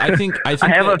 So I think I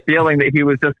have a feeling that he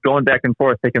was just going back and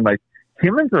forth, thinking like,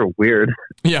 humans are weird.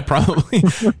 Yeah, probably.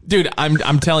 Dude,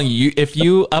 I'm telling you, if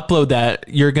you upload that,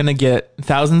 you're gonna get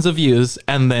thousands of views,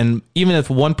 and then even if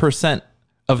 1%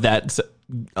 of that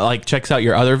like checks out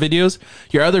your other videos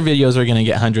are gonna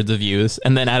get hundreds of views,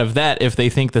 and then out of that, if they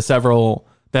think the several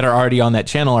that are already on that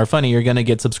channel are funny, you're gonna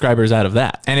get subscribers out of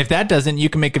that. And if that doesn't, you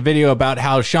can make a video about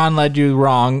how Sean led you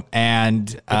wrong, and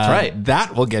That's right.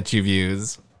 that will get you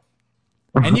views.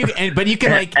 And but you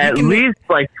can like at least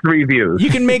like 3 views. You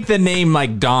can make the name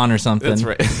like Don or something. That's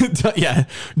right. Yeah,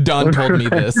 Don told me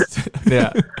this.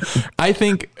 Yeah, I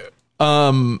think.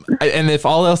 And if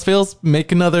all else fails,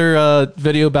 make another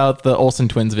video about the Olsen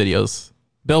twins videos.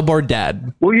 Billboard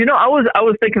Dad. Well, I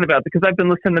was thinking about it because I've been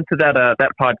listening to that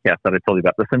podcast that I told you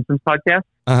about, the Simpsons podcast.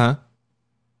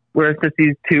 Where it's just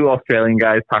these 2 Australian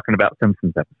guys talking about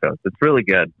Simpsons episodes. It's really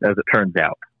good, as it turns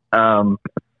out.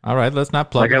 All right, let's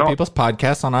not plug other people's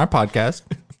podcasts on our podcast.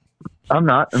 I'm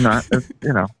not. It's,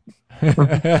 it's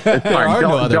fine.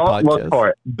 no other don't look for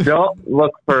it. Don't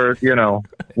look for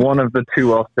one of the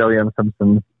 2 Australian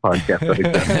Simpsons podcasts that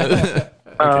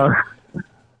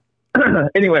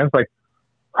exist. Anyway, I was like,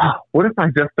 what if I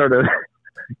just started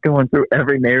going through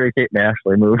every Mary-Kate and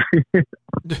Ashley movie?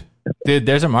 Dude,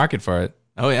 there's a market for it.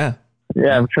 Oh yeah.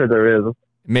 Yeah, I'm sure there is.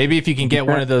 Maybe if you can get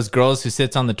one of those girls who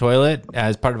sits on the toilet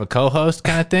as part of a co-host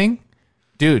kind of thing,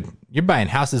 dude, you're buying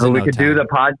houses. So we could do the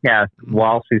podcast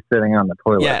while she's sitting on the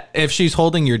toilet. Yeah, if she's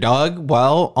holding your dog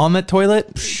while on the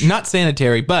toilet, not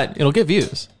sanitary, but it'll get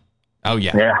views. Oh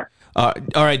yeah. Yeah. All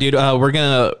right, dude. We're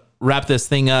gonna wrap this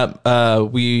thing up.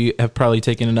 We have probably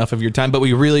taken enough of your time, but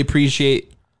we really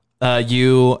appreciate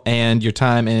you and your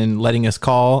time in letting us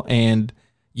call and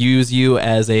use you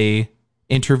as a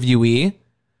interviewee.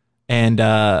 And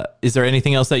is there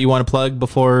anything else that you want to plug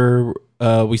before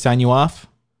we sign you off?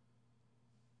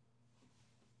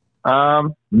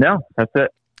 No, that's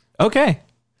it. Okay.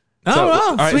 Oh, well,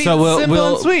 all right, sweet, so simple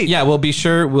and sweet. Yeah, we'll be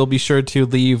sure to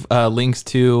leave links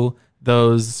to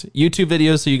those YouTube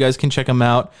videos so you guys can check them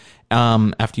out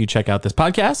after you check out this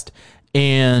podcast.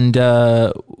 And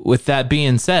with that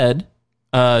being said,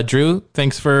 Drew,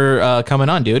 thanks for coming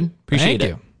on, dude. Appreciate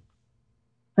it.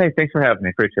 Hey, thanks for having me.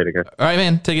 Appreciate it, guys. All right,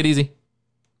 man. Take it easy.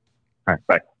 All right,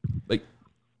 bye. Like,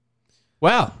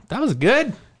 wow, that was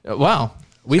good. wow.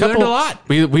 We learned a lot.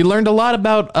 We learned a lot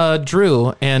about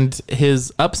Drew and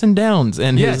his ups and downs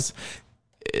and his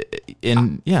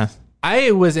yeah.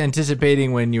 I was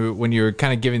anticipating when you were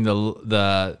kind of giving the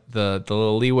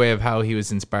little leeway of how he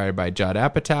was inspired by Judd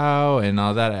Apatow and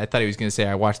all that. I thought he was going to say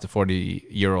I watched the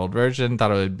 40-year-old version,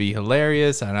 thought it would be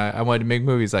hilarious, and I wanted to make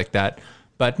movies like that.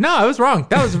 But no, I was wrong.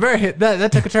 That was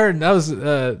that took a turn. That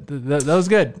was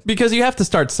good. Because you have to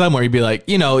start somewhere. You'd be like,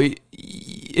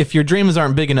 if your dreams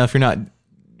aren't big enough, you're not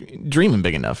dreaming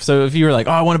big enough. So if you were like,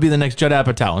 oh, I want to be the next Judd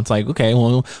Apatow, it's like, okay,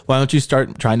 well, why don't you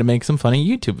start trying to make some funny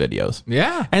YouTube videos?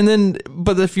 Yeah. And then,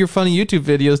 but if your funny YouTube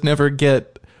videos never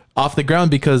get off the ground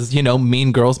because,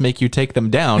 mean girls make you take them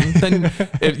down, then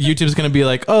YouTube's going to be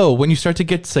like, oh, when you start to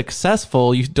get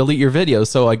successful, you delete your videos.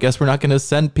 So I guess we're not going to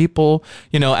send people,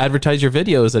 advertise your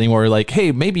videos anymore. Like,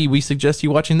 hey, maybe we suggest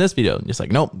you watching this video. And it's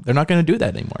like, nope, they're not going to do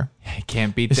that anymore. I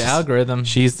can't beat the algorithm.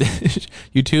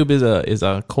 YouTube is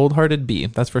a cold-hearted bee.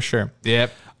 That's for sure.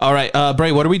 Yep. All right.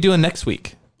 Bray, what are we doing next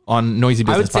week on Noisy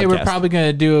Business I would say Podcast? we're probably going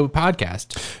to do a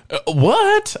podcast.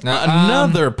 What?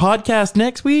 Another podcast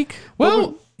next week?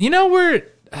 Well, we're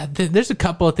there's a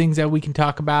couple of things that we can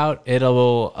talk about.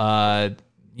 It'll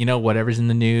whatever's in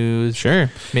the news.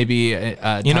 Sure. Maybe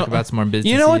talk about some more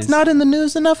business. You know what's not in the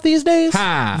news enough these days?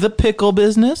 The pickle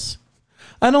business.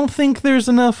 I don't think there's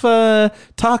enough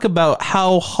talk about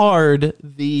how hard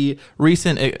the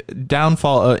recent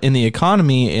downfall in the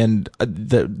economy and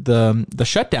the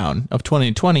shutdown of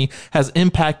 2020 has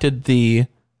impacted the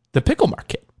pickle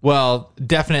market. Well,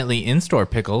 definitely in-store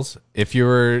pickles. If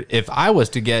I was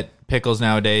to get pickles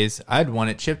nowadays, I'd want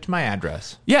it shipped to my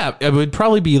address. Yeah, it would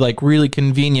probably be like really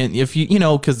convenient if you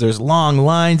know, because there's long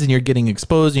lines and you're getting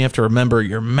exposed and you have to remember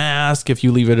your mask if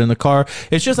you leave it in the car.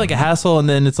 It's just like a hassle. And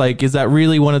then it's like, is that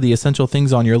really one of the essential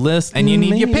things on your list? And you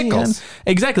need your Maybe. pickles.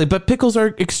 Exactly. But pickles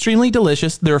are extremely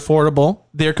delicious. They're affordable.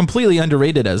 They're completely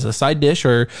underrated as a side dish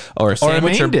or a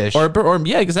sandwich main dish. or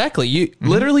yeah, exactly. You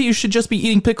literally, you should just be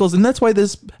eating pickles. And that's why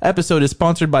this episode is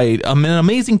sponsored by an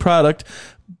amazing product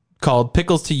called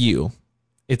Pickles to You.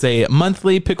 It's a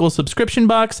monthly pickle subscription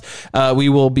box. We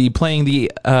will be playing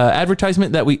the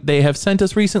advertisement that they have sent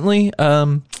us recently,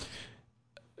 or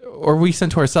we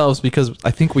sent to ourselves because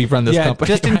I think we run this company.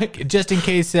 Just in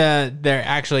case there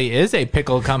actually is a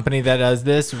pickle company that does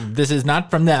this. This is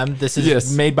not from them. This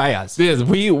is made by us. Yes,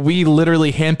 we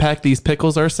literally handpack these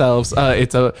pickles ourselves.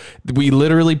 We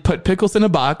literally put pickles in a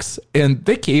box and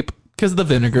they keep. Because of the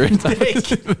vinegar.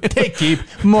 They keep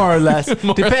more or less,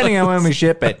 depending on when we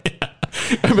ship it. Yeah.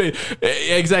 I mean,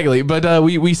 exactly. But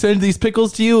we send these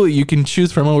pickles to you. You can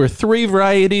choose from over 3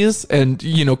 varieties and,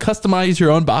 you know, customize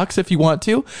your own box if you want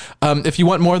to. If you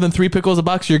want more than 3 pickles a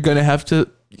box, you're going to have to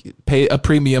pay a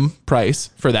premium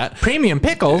price for that. Premium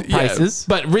pickle prices.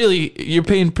 But really, you're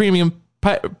paying premium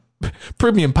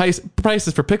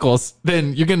prices for pickles,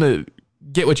 then you're going to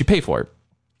get what you pay for.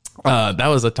 That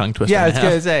was a tongue twister. Yeah, I was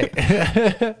going to say.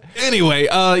 Anyway,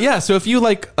 so if you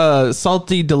like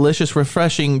salty, delicious,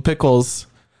 refreshing pickles,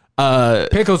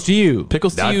 Pickles to you.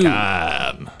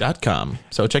 Pickles2u.com.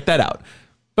 So check that out.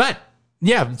 But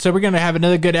yeah, so we're going to have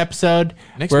another good episode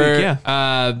Next week,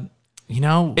 yeah. You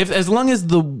know, If as long as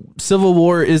the Civil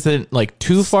War isn't like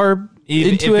too far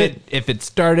into it. If it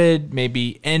started,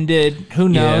 maybe ended, who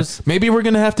knows? Yeah. Maybe we're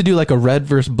gonna have to do like a red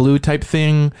versus blue type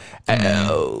thing. But I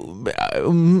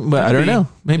don't know.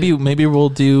 Maybe we'll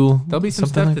do. There'll be some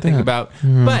something stuff like to think that. about.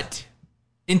 But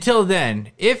until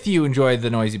then, if you enjoyed the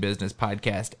Noisy Business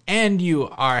Podcast and you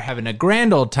are having a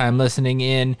grand old time listening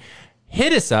in,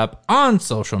 hit us up on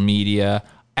social media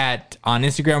on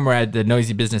Instagram. We're at the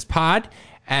Noisy Business Pod.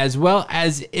 As well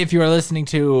as if you are listening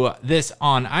to this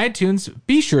on iTunes,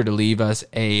 be sure to leave us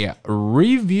a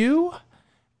review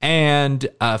and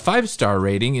a 5-star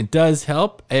rating. It does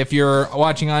help. If you're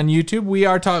watching on YouTube, we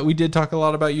did talk a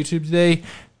lot about YouTube today.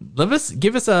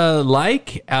 Give us a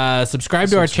like, subscribe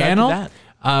to our channel. To that.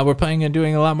 We're planning on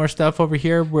doing a lot more stuff over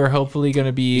here. We're hopefully going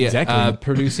to be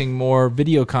producing more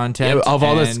video content of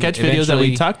all the and sketch videos that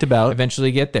we talked about.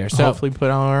 Eventually get there. So Hopefully put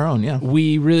on our own, yeah.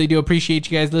 we really do appreciate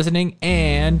you guys listening,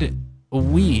 and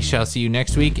we shall see you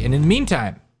next week. And in the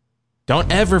meantime,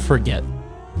 Don't ever forget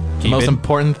the most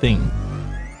important thing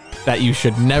that you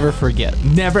should never forget.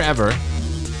 never ever.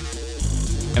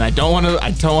 And I don't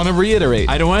want to reiterate,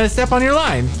 I don't want to step on your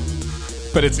line.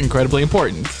 but it's incredibly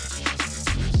important.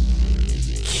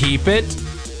 Keep it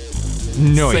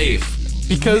noisy. Safe.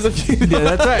 Because if you,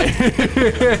 Yeah, that's right.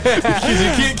 because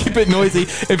you can't keep it noisy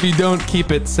if you don't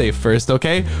keep it safe first,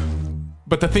 okay?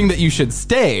 But the thing that you should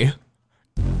stay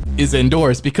is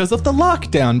indoors because of the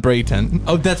lockdown, Brayton.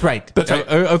 Oh, that's right. That's right.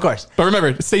 Of course. But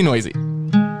remember, stay noisy.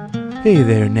 Hey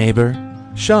there, neighbor.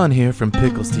 Sean here from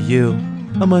Pickles to You,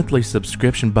 a monthly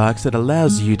subscription box that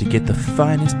allows you to get the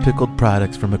finest pickled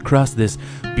products from across this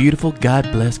beautiful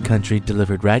God-blessed country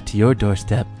delivered right to your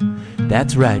doorstep.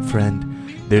 That's right, friend.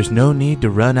 There's no need to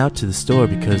run out to the store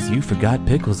because you forgot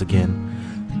pickles again.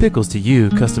 Pickles to You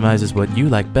customizes what you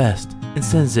like best and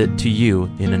sends it to you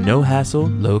in a no-hassle,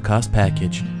 low-cost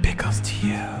package. Pickles to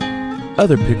You.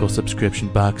 Other pickle subscription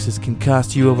boxes can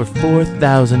cost you over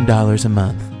 $4,000 a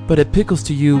month. But at Pickles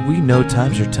to You, we know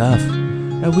times are tough.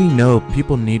 And we know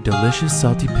people need delicious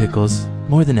salty pickles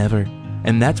more than ever.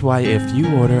 And that's why if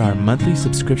you order our monthly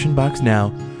subscription box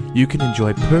now, you can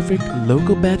enjoy perfect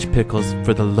local batch pickles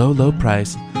for the low, low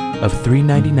price of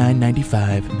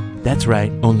 $3.99.95. That's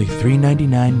right, only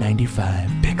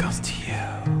 $3.99.95. Pickles to You.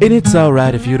 And it's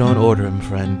alright if you don't order them,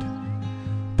 friend.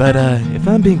 But if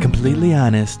I'm being completely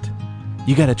honest,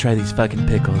 you gotta try these fucking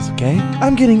pickles, okay?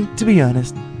 I'm getting, to be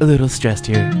honest, a little stressed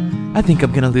here. I think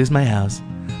I'm gonna lose my house.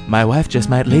 My wife just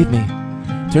might leave me.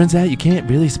 Turns out you can't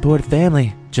really support a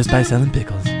family just by selling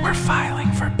pickles. We're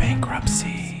filing for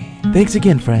bankruptcy. Thanks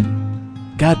again, friend.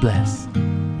 God bless.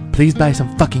 Please buy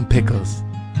some fucking pickles.